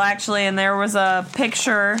 playbill, actually, and there was a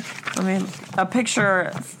picture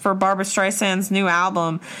for Barbara Streisand's new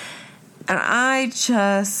album, and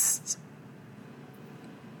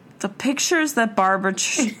the pictures that Barbara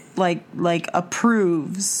like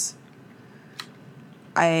approves,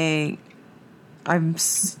 I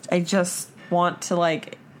just want to,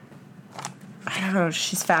 like, I don't know,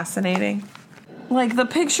 she's fascinating. Like, the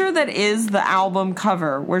picture that is the album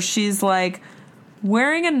cover, where she's, like,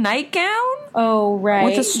 wearing a nightgown. Oh, right.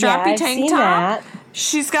 With a strappy tank top. That.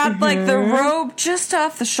 She's got, like, the robe just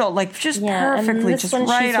off the shoulder, like, just perfectly, just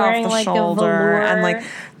right off the like, shoulder. And, like,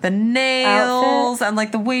 the nails, outfit. and,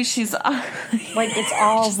 like, the way she's... like, it's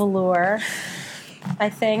all velour, I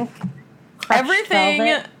think. Everything...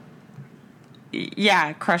 Velvet.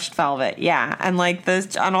 Yeah, crushed velvet. Yeah, and like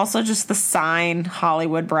this, and also just the sign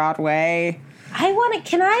Hollywood Broadway.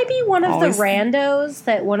 Can I be one of Always. the randos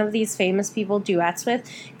that one of these famous people duets with?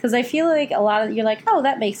 Because I feel like a lot of you're like, oh,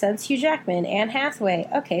 that makes sense. Hugh Jackman, Anne Hathaway,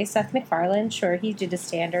 okay, Seth MacFarlane, sure, he did his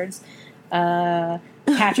standards.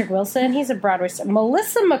 Patrick Wilson, he's a Broadway star.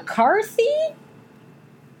 Melissa McCarthy.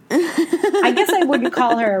 I guess I wouldn't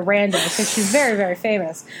call her a rando because she's very, very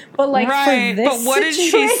famous. But like, right, for this but what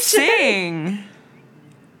situation, did she sing?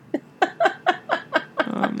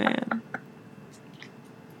 Oh man!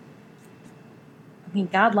 I mean,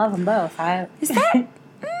 God love them both. Is that?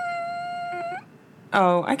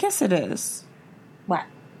 Oh, I guess it is. What?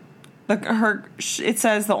 It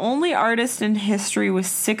says the only artist in history with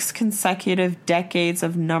 6 consecutive decades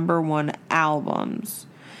of #1 albums.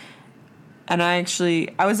 And I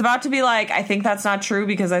was about to be like, I think that's not true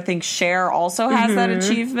because I think Cher also has that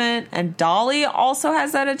achievement and Dolly also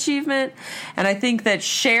has that achievement. And I think that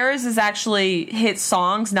Cher's is actually hit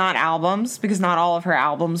songs, not albums, because not all of her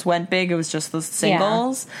albums went big. It was just the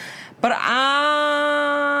singles. Yeah. But,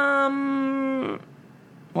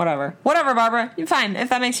 whatever. Whatever, Barbara. You're fine if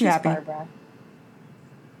that makes you happy. Barbara.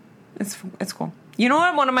 It's cool. You know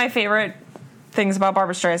what? One of my favorite things about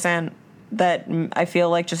Barbara Streisand that I feel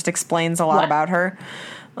like just explains a lot about her,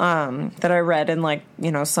 that I read in, like, you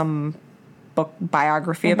know, some book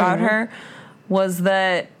biography about her, was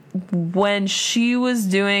that when she was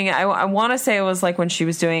doing, I want to say it was like when she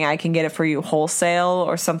was doing I Can Get It For You Wholesale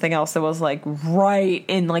or something else that was like right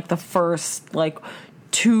in like the first like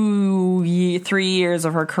 3 years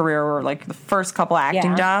of her career, or like the first couple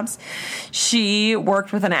acting jobs, she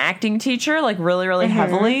worked with an acting teacher like really, really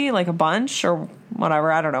heavily, like a bunch or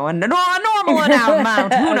whatever, I don't know, and a normal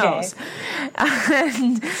amount, who knows.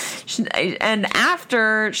 And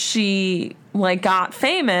after she like got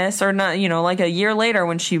famous, or not, you know, like a year later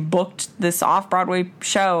when she booked this off-Broadway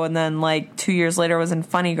show, and then like 2 years later was in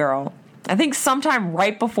Funny Girl, I think sometime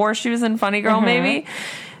right before she was in Funny Girl, maybe,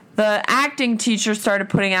 the acting teacher started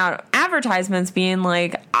putting out advertisements being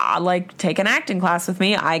like take an acting class with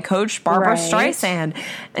me. I coached Barbara Streisand.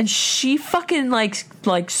 And she fucking like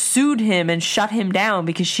sued him and shut him down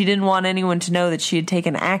because she didn't want anyone to know that she had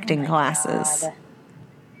taken acting classes.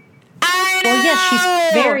 I know! Well, yeah,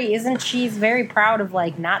 she's very proud of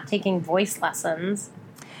like not taking voice lessons.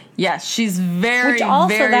 Yes, she's very, Which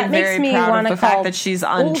also, very, that makes very me proud of the fact call that she's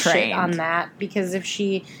bullshit untrained on that, because if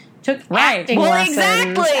she took acting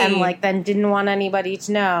lessons and like then didn't want anybody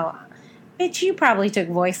to know, bitch, you probably took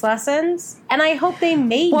voice lessons, and I hope they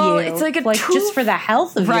made you it's like just for the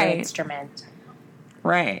health of your instrument.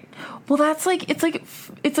 Right. Well, that's like it's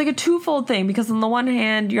like a twofold thing, because on the one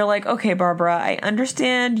hand you're like, okay, Barbara, I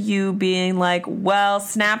understand you being like, well,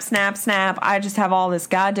 snap, snap, snap, I just have all this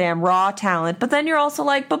goddamn raw talent, but then you're also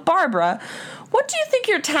like, but Barbara, what do you think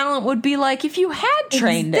your talent would be like if you had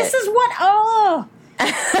trained This is what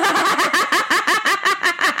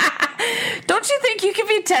Don't you think you could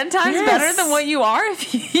be 10 times better than what you are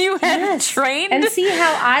if you had trained? And see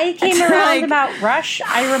how I came around about Rush?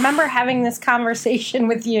 I remember having this conversation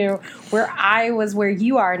with you where I was where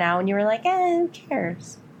you are now, and you were like, who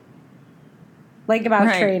cares? like about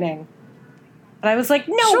Right. training. But I was like,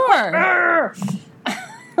 no. Sure.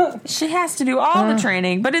 She has to do all the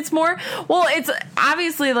training, but it's more, well, it's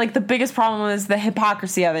obviously like the biggest problem is the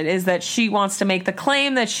hypocrisy of it is that she wants to make the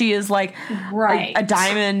claim that she is like Right. a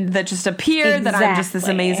diamond that just appeared, that I'm just this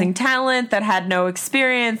Exactly. amazing talent that had no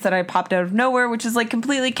experience, that I popped out of nowhere, which is like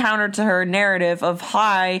completely counter to her narrative of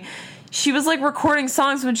hi. She was like recording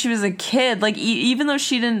songs when she was a kid, like even though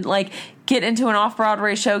she didn't like get into an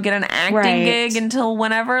off-Broadway show, get an acting Right. gig until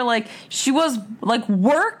whenever, like she was like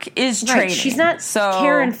work is training. Right. She's not so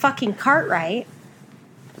Karen fucking Cartwright.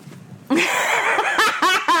 I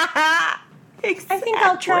think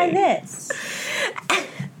I'll try this.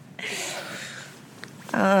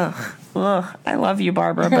 Ugh, I love you,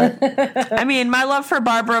 Barbara, but I mean, my love for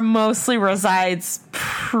Barbara mostly resides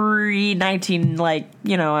pre-19, like,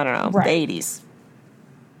 you know, I don't know, Right. the 80s.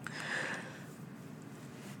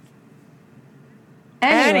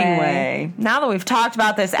 Anyway, now that we've talked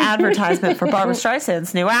about this advertisement for Barbara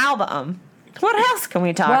Streisand's new album, what else can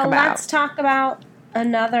we talk Well, about? let's talk about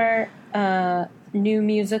another new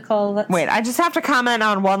musical. Wait, I just have to comment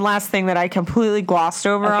on one last thing that I completely glossed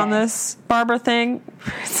over on Okay. this Barbara thing.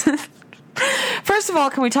 First of all,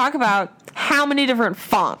 can we talk about how many different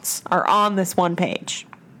fonts are on this one page?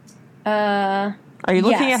 Are you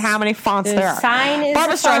looking yes. at how many fonts The there are? sign is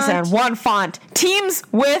Barbara a font. Streisand, one font. Teams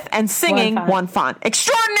with and singing, One font. one font.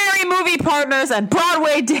 Extraordinary movie partners and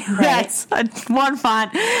Broadway duets, one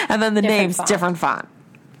font. And then the Different names, font. different font.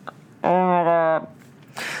 Oh my God.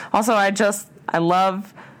 Also, I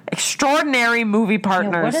love extraordinary movie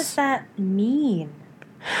partners. Yeah, what does that mean?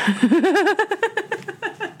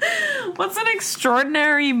 What's an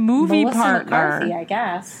extraordinary movie Melissa partner? McCarthy, I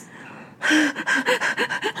guess.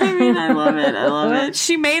 I mean, I love it. I love it.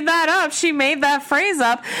 She made that up. She made that phrase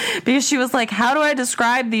up because she was like, how do I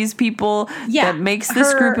describe these people Yeah, that makes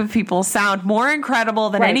this her- group of people sound more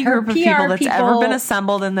incredible than Right, any her group of PR people that's ever people- been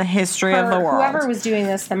assembled in the history of the world? Whoever was doing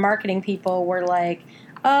this, the marketing people were like,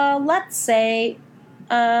 let's say,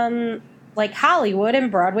 like Hollywood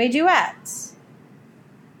and Broadway duets.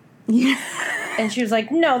 And she was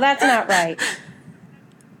like, no, that's not right.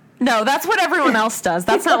 No, that's what everyone else does.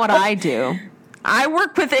 That's not what I do. I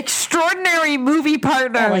work with extraordinary movie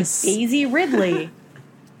partners. Yeah, like Daisy Ridley.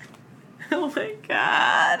 Oh my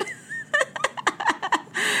God.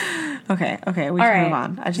 Okay, we All can right. move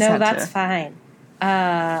on. I just no, had that's to. fine.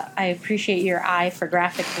 I appreciate your eye for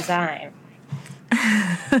graphic design.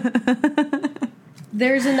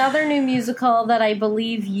 There's another new musical that I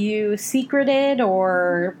believe you secreted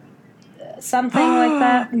or something like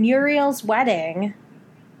that. Muriel's Wedding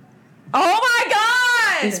Oh my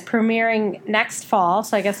God! is premiering next fall,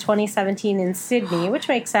 so I guess 2017 in Sydney, which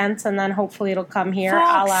makes sense, and then hopefully it'll come here a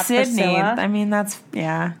la Sydney. Priscilla. I mean, that's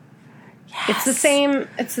yeah. It's the same.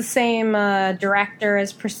 It's the same director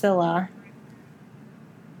as Priscilla,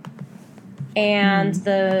 and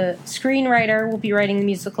the screenwriter will be writing the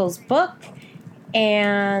musical's book.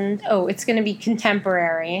 And it's going to be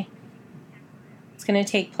contemporary. It's going to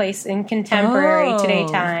take place in contemporary today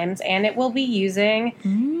times, and it will be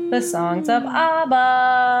using the songs of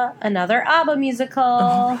ABBA, another ABBA musical.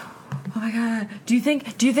 Oh my God! Do you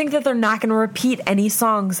think that they're not going to repeat any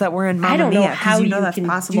songs that were in Mamma I don't Mia? know 'Cause how you know you that's can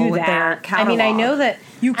possible do with their that. I mean, I know that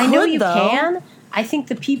You I know could, you though. can. I think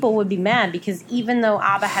the people would be mad because even though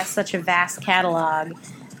ABBA has such a vast catalog,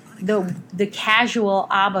 the casual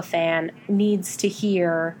ABBA fan needs to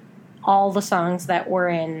hear all the songs that were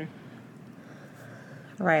in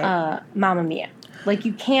right. Mamma Mia. Like,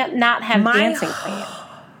 you can't not have Dancing Queen.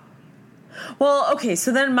 Well, okay,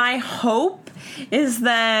 so then my hope is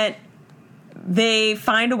that they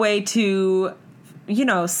find a way to, you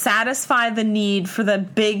know, satisfy the need for the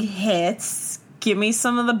big hits. Give me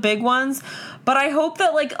some of the big ones. But I hope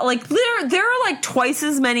that, like there are like twice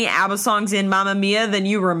as many ABBA songs in Mamma Mia than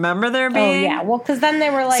you remember there being. Oh, yeah. Well, because then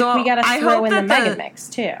they were like, So we got to I throw hope in the that mega mix,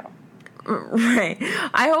 too. Right.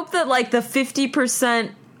 I hope that like the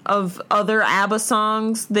 50% of other ABBA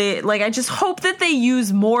songs, I just hope that they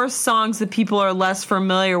use more songs that people are less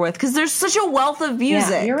familiar with because there's such a wealth of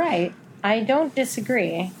music. Yeah, you're right. I don't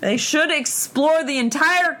disagree. They should explore the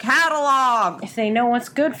entire catalog. If they know what's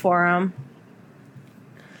good for them.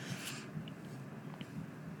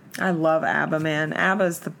 I love ABBA, man.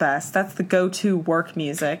 ABBA's the best. That's the go-to work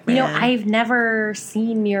music, man. You know, I've never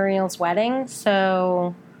seen Muriel's Wedding,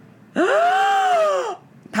 so...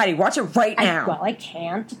 Patty, watch it right now. I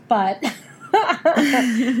can't, but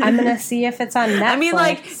I'm going to see if it's on Netflix. I mean,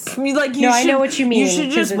 you No, should, I know what you mean, You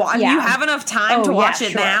should just 'cause watch. yeah. You have enough time Oh, to yeah, watch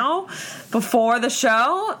it sure. now before the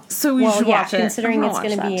show, so you should watch it. considering I'm it's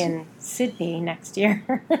gonna going to watch be that. in Sydney next year.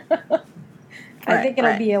 I think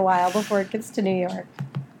it'll be a while before it gets to New York.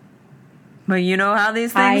 But you know how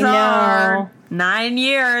these things are. 9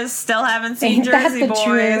 years, still haven't seen Jersey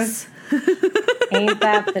Boys. Ain't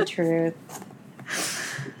that the truth?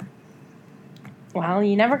 Well,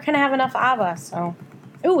 you never can have enough ABBA, so.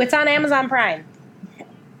 Ooh, it's on Amazon Prime.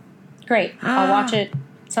 Great. I'll watch it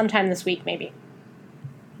sometime this week, maybe.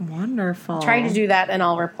 Wonderful. Try to do that, and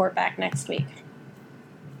I'll report back next week.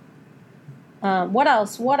 What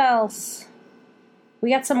else? We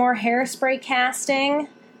got some more Hairspray casting.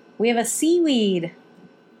 We have a seaweed.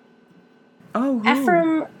 Oh, who?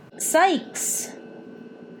 Ephraim Sykes.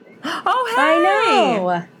 Oh, hey! I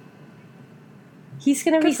know. He's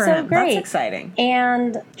going to be for so him. great. That's exciting.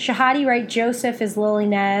 And Shahadi Wright Joseph is Lily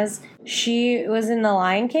Nez. She was in The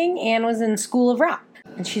Lion King and was in School of Rock.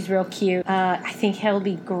 And she's real cute. I think he'll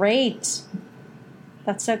be great.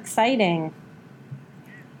 That's so exciting.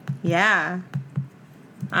 Yeah.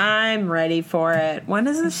 I'm ready for it. When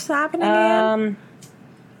is this happening again?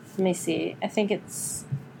 Let me see. I think it's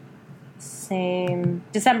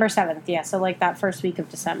December 7th. Yeah, so like that first week of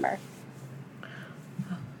December.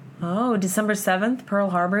 Oh, December 7th, Pearl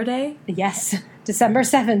Harbor Day? Yes, December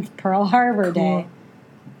 7th, Pearl Harbor Day.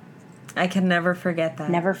 I can never forget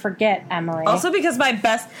that. Never forget, Emily. Also because my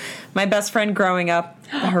best friend growing up,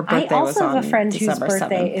 her birthday was on I also have a friend December whose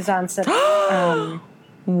birthday 7th. is on September.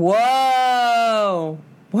 Whoa!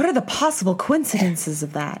 What are the possible coincidences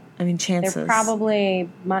of that? I mean, chances. They're probably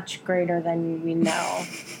much greater than we know.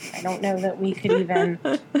 I don't know that we could even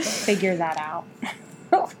figure that out.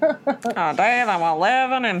 A day that will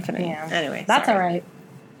live in infamy. Yeah. Anyway, that's sorry. all right.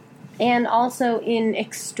 And also in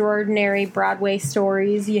Extraordinary Broadway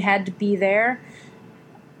Stories, You Had to Be There.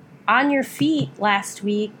 On Your Feet last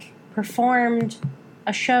week performed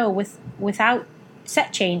a show without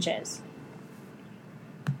set changes.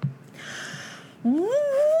 I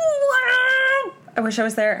wish I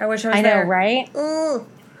was there. I know, right? Oh,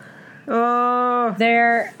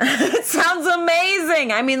 There. it sounds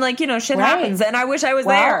amazing. I mean, like, you know, shit Right. happens, and I wish I was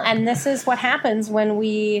there. And this is what happens when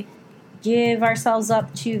we give ourselves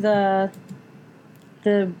up to the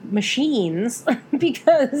machines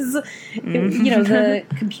because the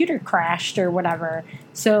computer crashed or whatever.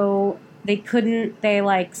 So they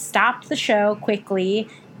stopped the show quickly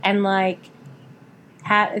and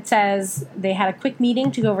it says they had a quick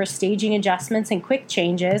meeting to go over staging adjustments and quick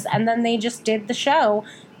changes, and then they just did the show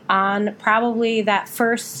on probably that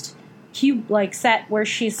first cube set where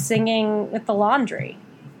she's singing with the laundry.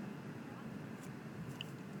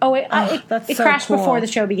 Oh, it so crashed cool. before the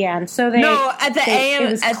show began. So it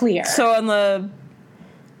was clear. So on the.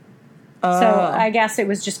 So I guess it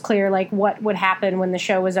was just clear what would happen when the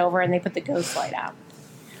show was over and they put the ghost light out.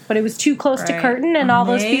 But it was too close to curtain, and all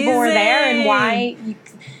those people were there, and why?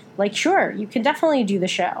 Sure, you can definitely do the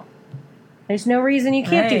show. There's no reason you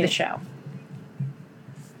can't do the show.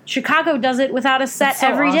 Chicago does it without a set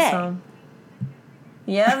every day.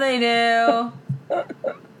 Yeah, they do.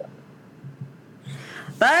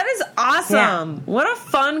 That is awesome. Yeah. What a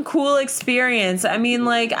fun, cool experience. I mean,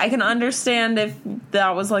 I can understand if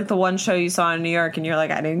that was the one show you saw in New York and you're I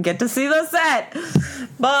didn't get to see the set.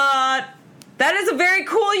 But that is a very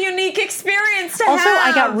cool, unique experience to have. Also,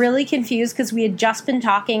 I got really confused because we had just been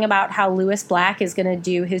talking about how Lewis Black is going to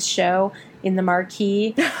do his show in the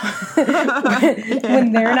marquee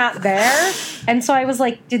when they're not there. And so I was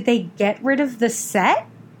like, did they get rid of the set?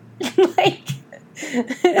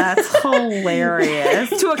 That's hilarious.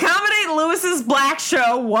 To accommodate Lewis's Black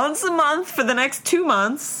show once a month for the next 2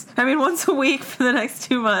 months. I mean, once a week for the next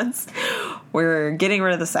 2 months. We're getting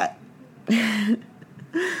rid of the set.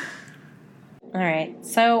 All right.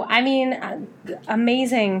 So, I mean,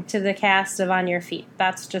 amazing to the cast of On Your Feet.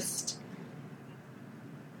 That's just...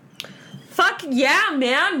 Fuck yeah,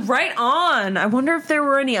 man. Right on. I wonder if there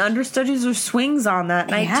were any understudies or swings on that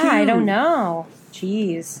night, too. Yeah, I don't know.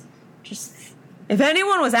 Jeez. Just... If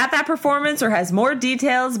anyone was at that performance or has more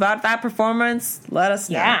details about that performance, let us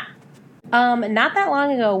know. Yeah. Not that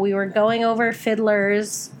long ago, we were going over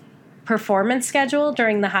Fiddler's performance schedule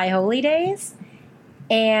during the High Holy Days,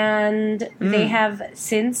 and they have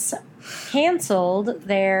since canceled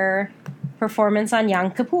their performance on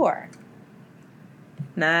Yom Kippur.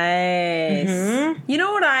 Nice. Mm-hmm. You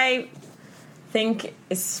know what I think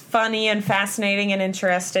is funny and fascinating and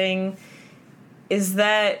interesting is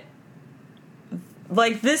that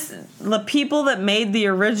the people that made the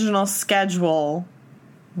original schedule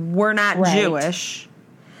were not Jewish.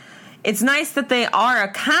 It's nice that they are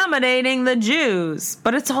accommodating the Jews,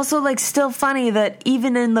 but it's also still funny that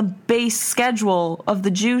even in the base schedule of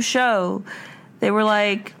the Jew show, they were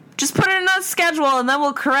Just put it in a schedule, and then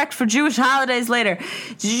we'll correct for Jewish holidays later.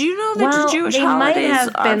 Did you know that Well, the Jewish they might holidays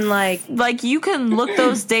have are been like you can look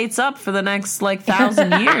those dates up for the next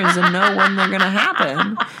 1,000 years and know when they're gonna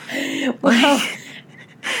happen. well,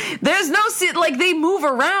 There's no they move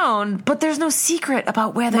around, but there's no secret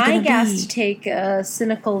about where they're my gonna guess, be. to take a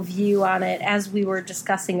cynical view on it, as we were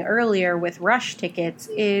discussing earlier with Rush tickets,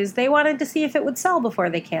 is they wanted to see if it would sell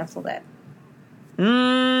before they canceled it.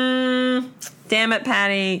 Damn it,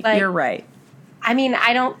 Patty, Like- you're right. I mean,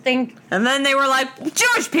 I don't think And then they were like,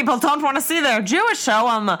 Jewish people don't want to see their Jewish show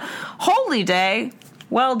on the holy day.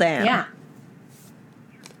 Well, damn. yeah.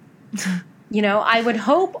 You know, I would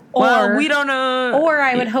hope, or Well, we don't know. or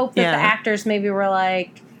I would hope that Yeah. the actors maybe were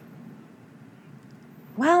like,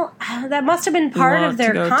 well, that must have been part want of to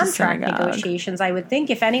their go to contract synagogue. negotiations. I would think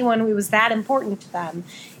if anyone who was that important to them,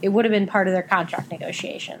 it would have been part of their contract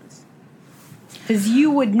negotiations. Because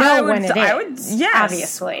you would know when it is, yes.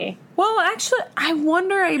 obviously. Well, actually, I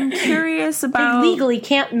wonder. I'm curious They about. legally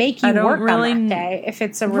can't make you I don't work really- on that day if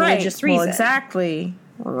it's a Right. religious reason. Well, exactly.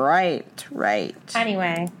 Right.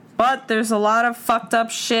 Anyway, But there's a lot of fucked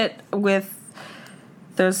up shit with.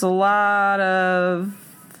 There's a lot of,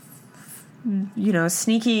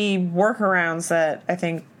 sneaky workarounds that I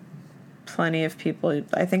think plenty of people.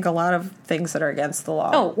 I think a lot of things that are against the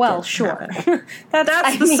law. oh, well, did sure. happen. That's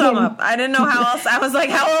I the sum mean, up. I didn't know how else. I was like,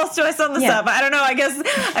 how else do I sum this Yeah. up? I don't know. I guess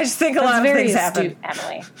I just think a That's lot of very things happen. astute,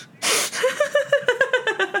 Emily.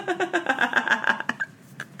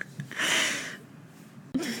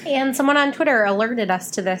 And someone on Twitter alerted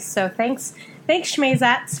us to this, so thanks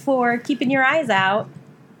Schmazats, for keeping your eyes out.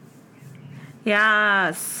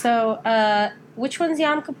 Yes. So, which one's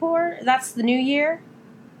Yom Kippur? That's the New Year?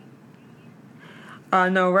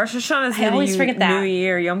 No, Rosh Hashanah is I always forget that. New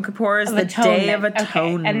Year. Yom Kippur is Of the Day of Atonement.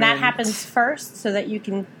 Atonement. Okay. And that happens first so that you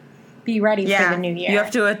can be ready for the New Year. You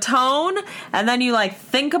have to atone, and then you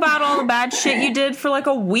think about all the bad shit you did for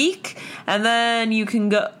a week, and then you can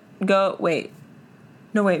go. Wait,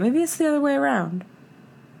 maybe it's the other way around.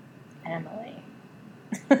 Emily.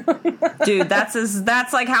 Dude, that's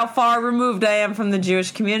how far removed I am from the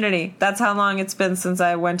Jewish community. That's how long it's been since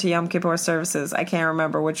I went to Yom Kippur services. I can't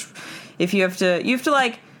remember which. If you have to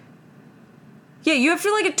atone for That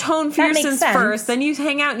your makes sins sense. first, then you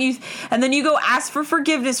hang out and then you go ask for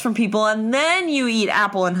forgiveness from people, and then you eat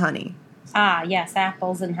apple and honey Ah, yes,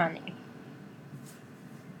 apples and honey.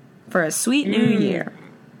 for a sweet new year.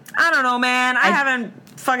 I don't know, man. I haven't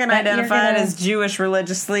fucking bet you're identified gonna as Jewish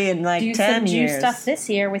religiously in Do 10 some Jew years. stuff this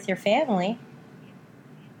year with your family.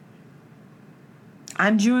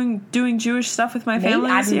 I'm doing Jewish stuff with my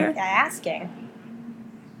family this I'm year. asking.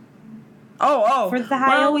 Oh, For the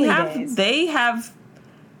high holy days. They have.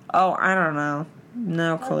 Oh, I don't know.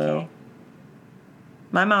 No clue. Okay.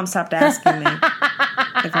 My mom stopped asking me.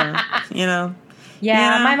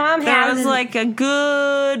 Yeah, my mom There has. was a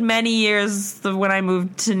good many years when I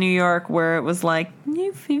moved to New York where it was like,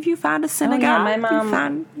 have you found a synagogue? my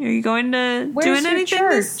mom- Are you going to Where's doing your anything?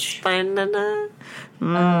 church?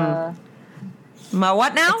 My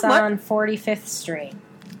what now? It's What? on 45th Street.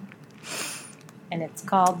 And it's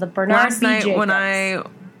called the Bernard Last B. night Jacobs. when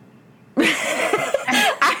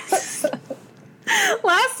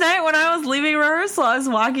Last night when I was leaving rehearsal, I was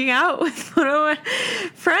walking out with one of my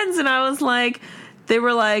friends, and I was like, they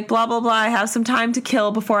were like, blah, blah, blah, I have some time to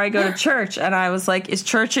kill before I go to church. And I was like, is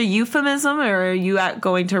church a euphemism, or are you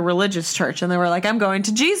going to religious church? And they were like, I'm going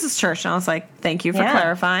to Jesus church. And I was like, thank you for Yeah.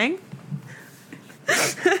 clarifying.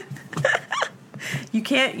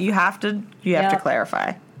 You have to Yep.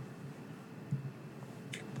 clarify.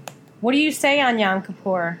 What do you say on Yom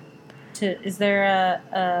Kippur? Is there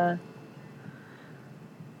a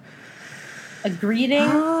greeting?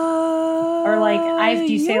 Or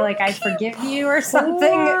do you say I forgive you or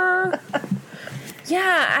something?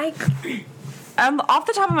 Yeah, off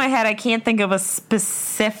the top of my head, I can't think of a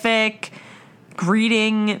specific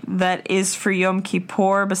greeting that is for Yom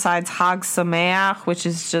Kippur besides Hag Sameach, which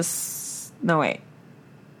is just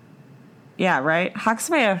yeah, right. Hag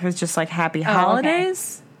Sameach is just happy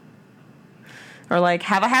holidays, or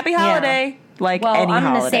have a happy holiday, Well, any I'm going to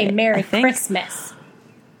holiday. say Merry I think. Christmas.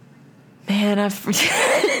 Man,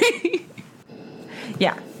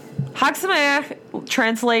 yeah. Hag Sameach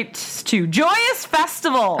translates to joyous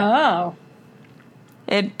festival. Oh.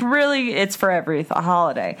 It's for every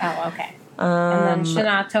holiday. Oh, okay. And then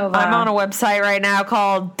Shana Tova. I'm on a website right now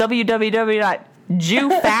called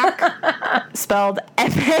www.jewfac, spelled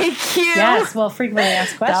FAQ. Yes, well, frequently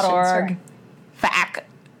asked questions. .org. Right. Fac.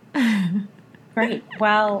 Great.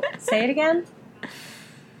 Well, say it again.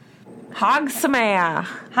 Hag Sameach.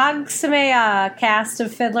 Hag Sameach, cast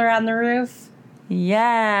of Fiddler on the Roof.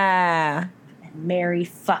 Yeah. And Merry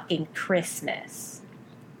fucking Christmas.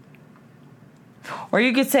 Or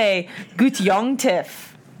you could say Gut Jongtiff.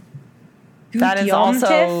 That is Jongtiff?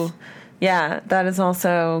 also, yeah, that is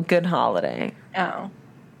also good holiday. Oh.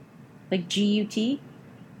 Like Gut?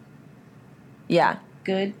 Yeah.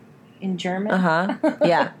 Good in German? Uh-huh.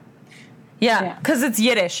 Yeah. Yeah, Yeah. because it's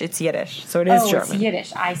Yiddish. It's Yiddish, so it is German. It's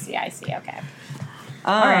Yiddish. I see. Okay.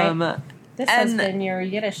 All right. This has and- been your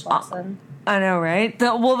Yiddish lesson. I know, right?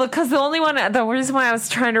 Because the reason why I was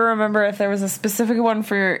trying to remember if there was a specific one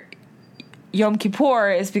for Yom Kippur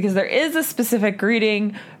is because there is a specific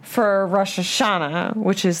greeting for Rosh Hashanah,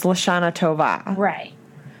 which is Lashana Tova, Right.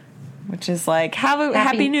 which is like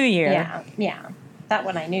Happy New Year. Yeah. That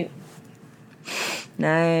one I knew.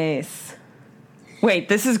 Nice. Wait,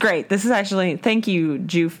 this is great. This is actually, thank you,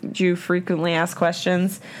 Jew frequently asked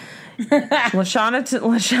questions. Lashana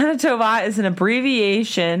Tova is an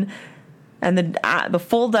abbreviation, and the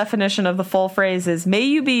full definition of the full phrase is, may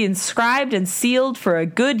you be inscribed and sealed for a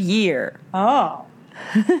good year. Oh.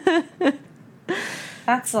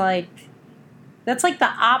 That's like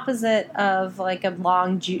the opposite of like a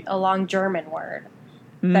long German word.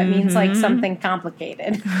 That means like something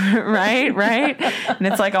complicated. Right? And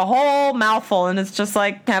it's like a whole mouthful, and it's just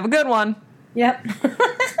like, have a good one. Yep.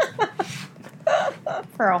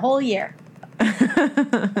 For a whole year.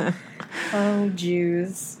 Oh,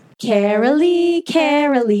 Jews. Carolee,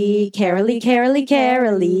 Carolee, Carolee, Carolee,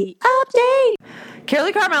 Carolee. Update!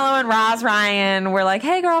 Carolee Carmelo and Roz Ryan were like,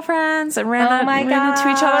 hey, girlfriends, and ran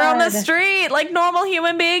into each other on the street like normal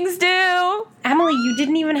human beings do. Emily, you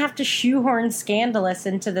didn't even have to shoehorn Scandalous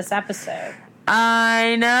into this episode.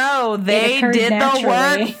 I know. They did the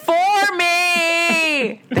work for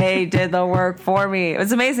me. They did the work for me. It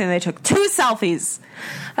was amazing. They took 2 selfies.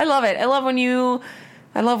 I love it. I love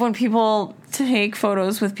when people take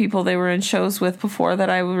photos with people they were in shows with before that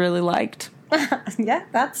I really liked. Yeah,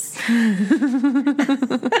 that's...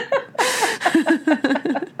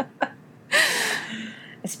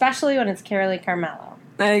 Especially when it's Carolee Carmelo.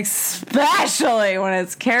 Especially when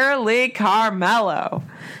it's Carolee Carmelo.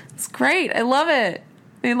 It's great. I love it.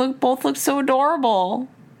 They both look so adorable.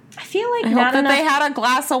 I feel like I hope that they had a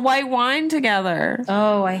glass of white wine together.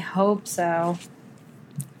 Oh, I hope so.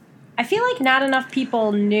 I feel like not enough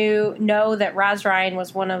people know that Roz Ryan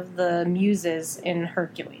was one of the muses in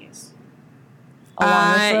Hercules.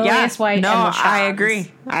 Along with Lilius White and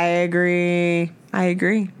LaShawnes. I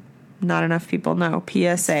agree. Not enough people know.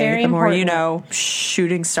 PSA, the more important. you know,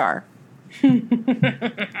 shooting star. I've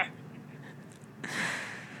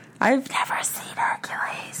never seen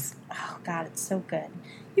Hercules. Oh, God, it's so good.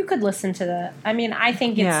 You could listen to I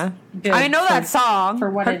think it's good. I know that song.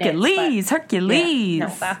 For what Hercules, Hercules. Yeah.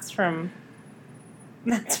 No, that's from...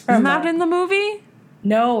 Isn't that in the movie?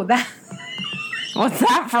 No, that... What's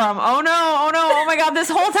that from? Oh, no. Oh, my God. This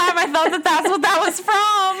whole time I thought that's what that was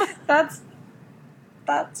from.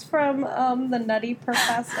 That's from The Nutty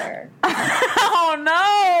Professor. Oh,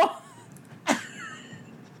 no.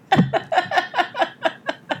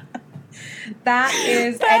 That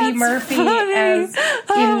is Eddie Murphy funny.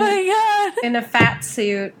 My God. in a fat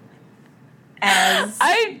suit.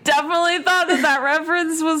 I definitely thought that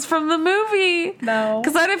reference was from the movie. No.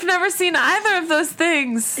 Because I've never seen either of those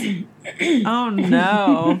things. Oh,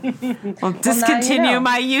 no. I'll discontinue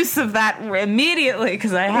my use of that immediately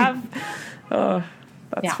because I have... Oh,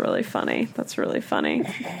 that's really funny. That's really funny.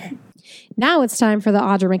 Now it's time for the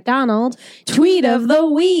Audra McDonald Tweet of the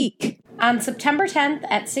Week. On September 10th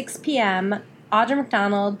at 6 p.m., Audra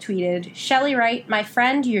McDonald tweeted, Shelley Wright, my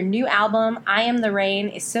friend, your new album, I Am the Rain,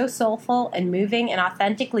 is so soulful and moving and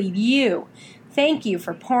authentically you. Thank you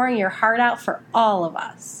for pouring your heart out for all of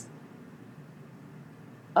us.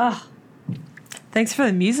 Ugh. Thanks for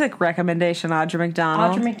the music recommendation, Audra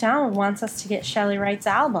McDonald. Audra McDonald wants us to get Shelley Wright's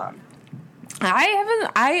album.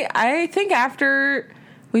 I think after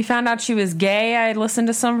we found out she was gay, I listened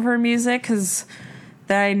to some of her music because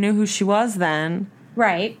I knew who she was then.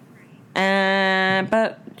 Right.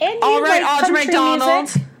 But And all right, like Audra McDonald.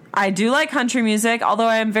 music? I do like country music, although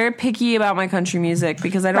I am very picky about my country music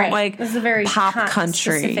because I don't like this is a very pop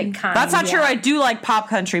country. specific kind, That's not true. I do like pop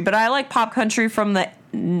country, but I like pop country from the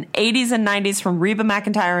 80s and 90s from Reba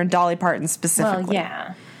McEntire and Dolly Parton specifically. Well,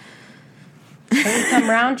 yeah. Don't come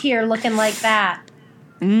around here looking like that.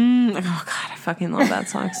 Oh, God, I fucking love that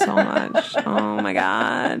song so much. Oh, my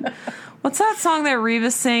God. What's that song that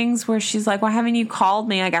Reba sings where she's like, why haven't you called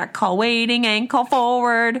me? I got call waiting and call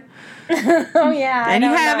forward. Oh, yeah. And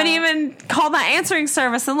you haven't even called my answering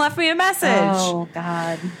service and left me a message. Oh,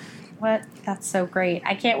 God. What? That's so great.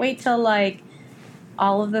 I can't wait till, like,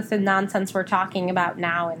 all of the nonsense we're talking about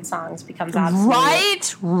now in songs becomes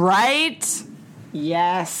obsolete. Right.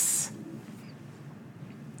 Yes.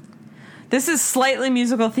 This is slightly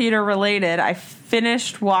musical theater related. I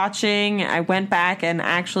went back and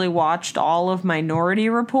actually watched all of Minority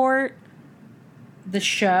Report. The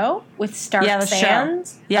show with Stark the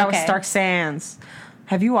Sands? show. Yeah, Okay. with Stark Sands.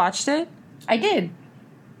 Have you watched it? I did.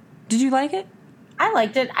 Did you like it? I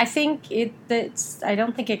liked it. I think I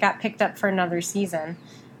don't think it got picked up for another season.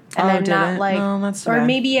 And I'm did not it? like, Oh, that's too or bad.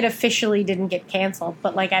 maybe it officially didn't get canceled,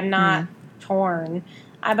 but like I'm not torn.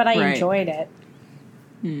 But I Right. enjoyed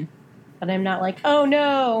it. But I'm not like, oh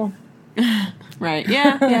no. Right.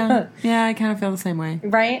 Yeah. Yeah, I kind of feel the same way.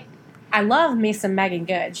 Right? I love me some Megan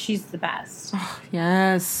Good. She's the best.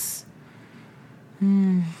 Yes.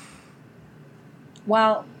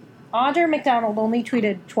 Well, Audra McDonald only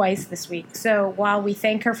tweeted twice this week, so while we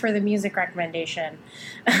thank her for the music recommendation,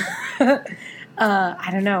 I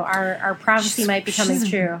don't know, our prophecy might be coming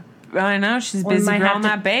true. I know, she's We busy might growing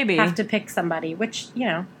that baby. Have to pick somebody, which,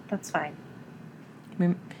 that's fine.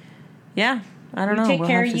 Yeah, I don't know. Take We'll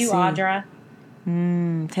care have of to you, see. Audra.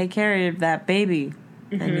 Take care of that baby.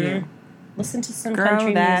 And you. Listen to some Grow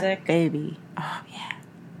country that music. baby. Oh, yeah.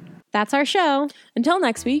 That's our show. Until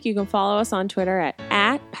next week, you can follow us on Twitter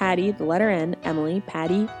at Patty, the letter N, Emily,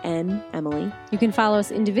 Patty N, Emily, You can follow us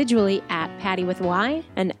individually at Patty with Y.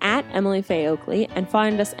 and at Emily Faye Oakley, and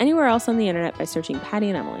find us anywhere else on the internet by searching Patty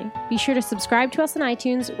and Emily. Be sure to subscribe to us on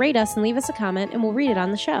iTunes, rate us, and leave us a comment, and we'll read it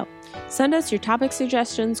on the show. Send us your topic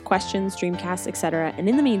suggestions, questions, dreamcasts, etc. And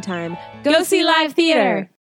in the meantime, Go see live theater!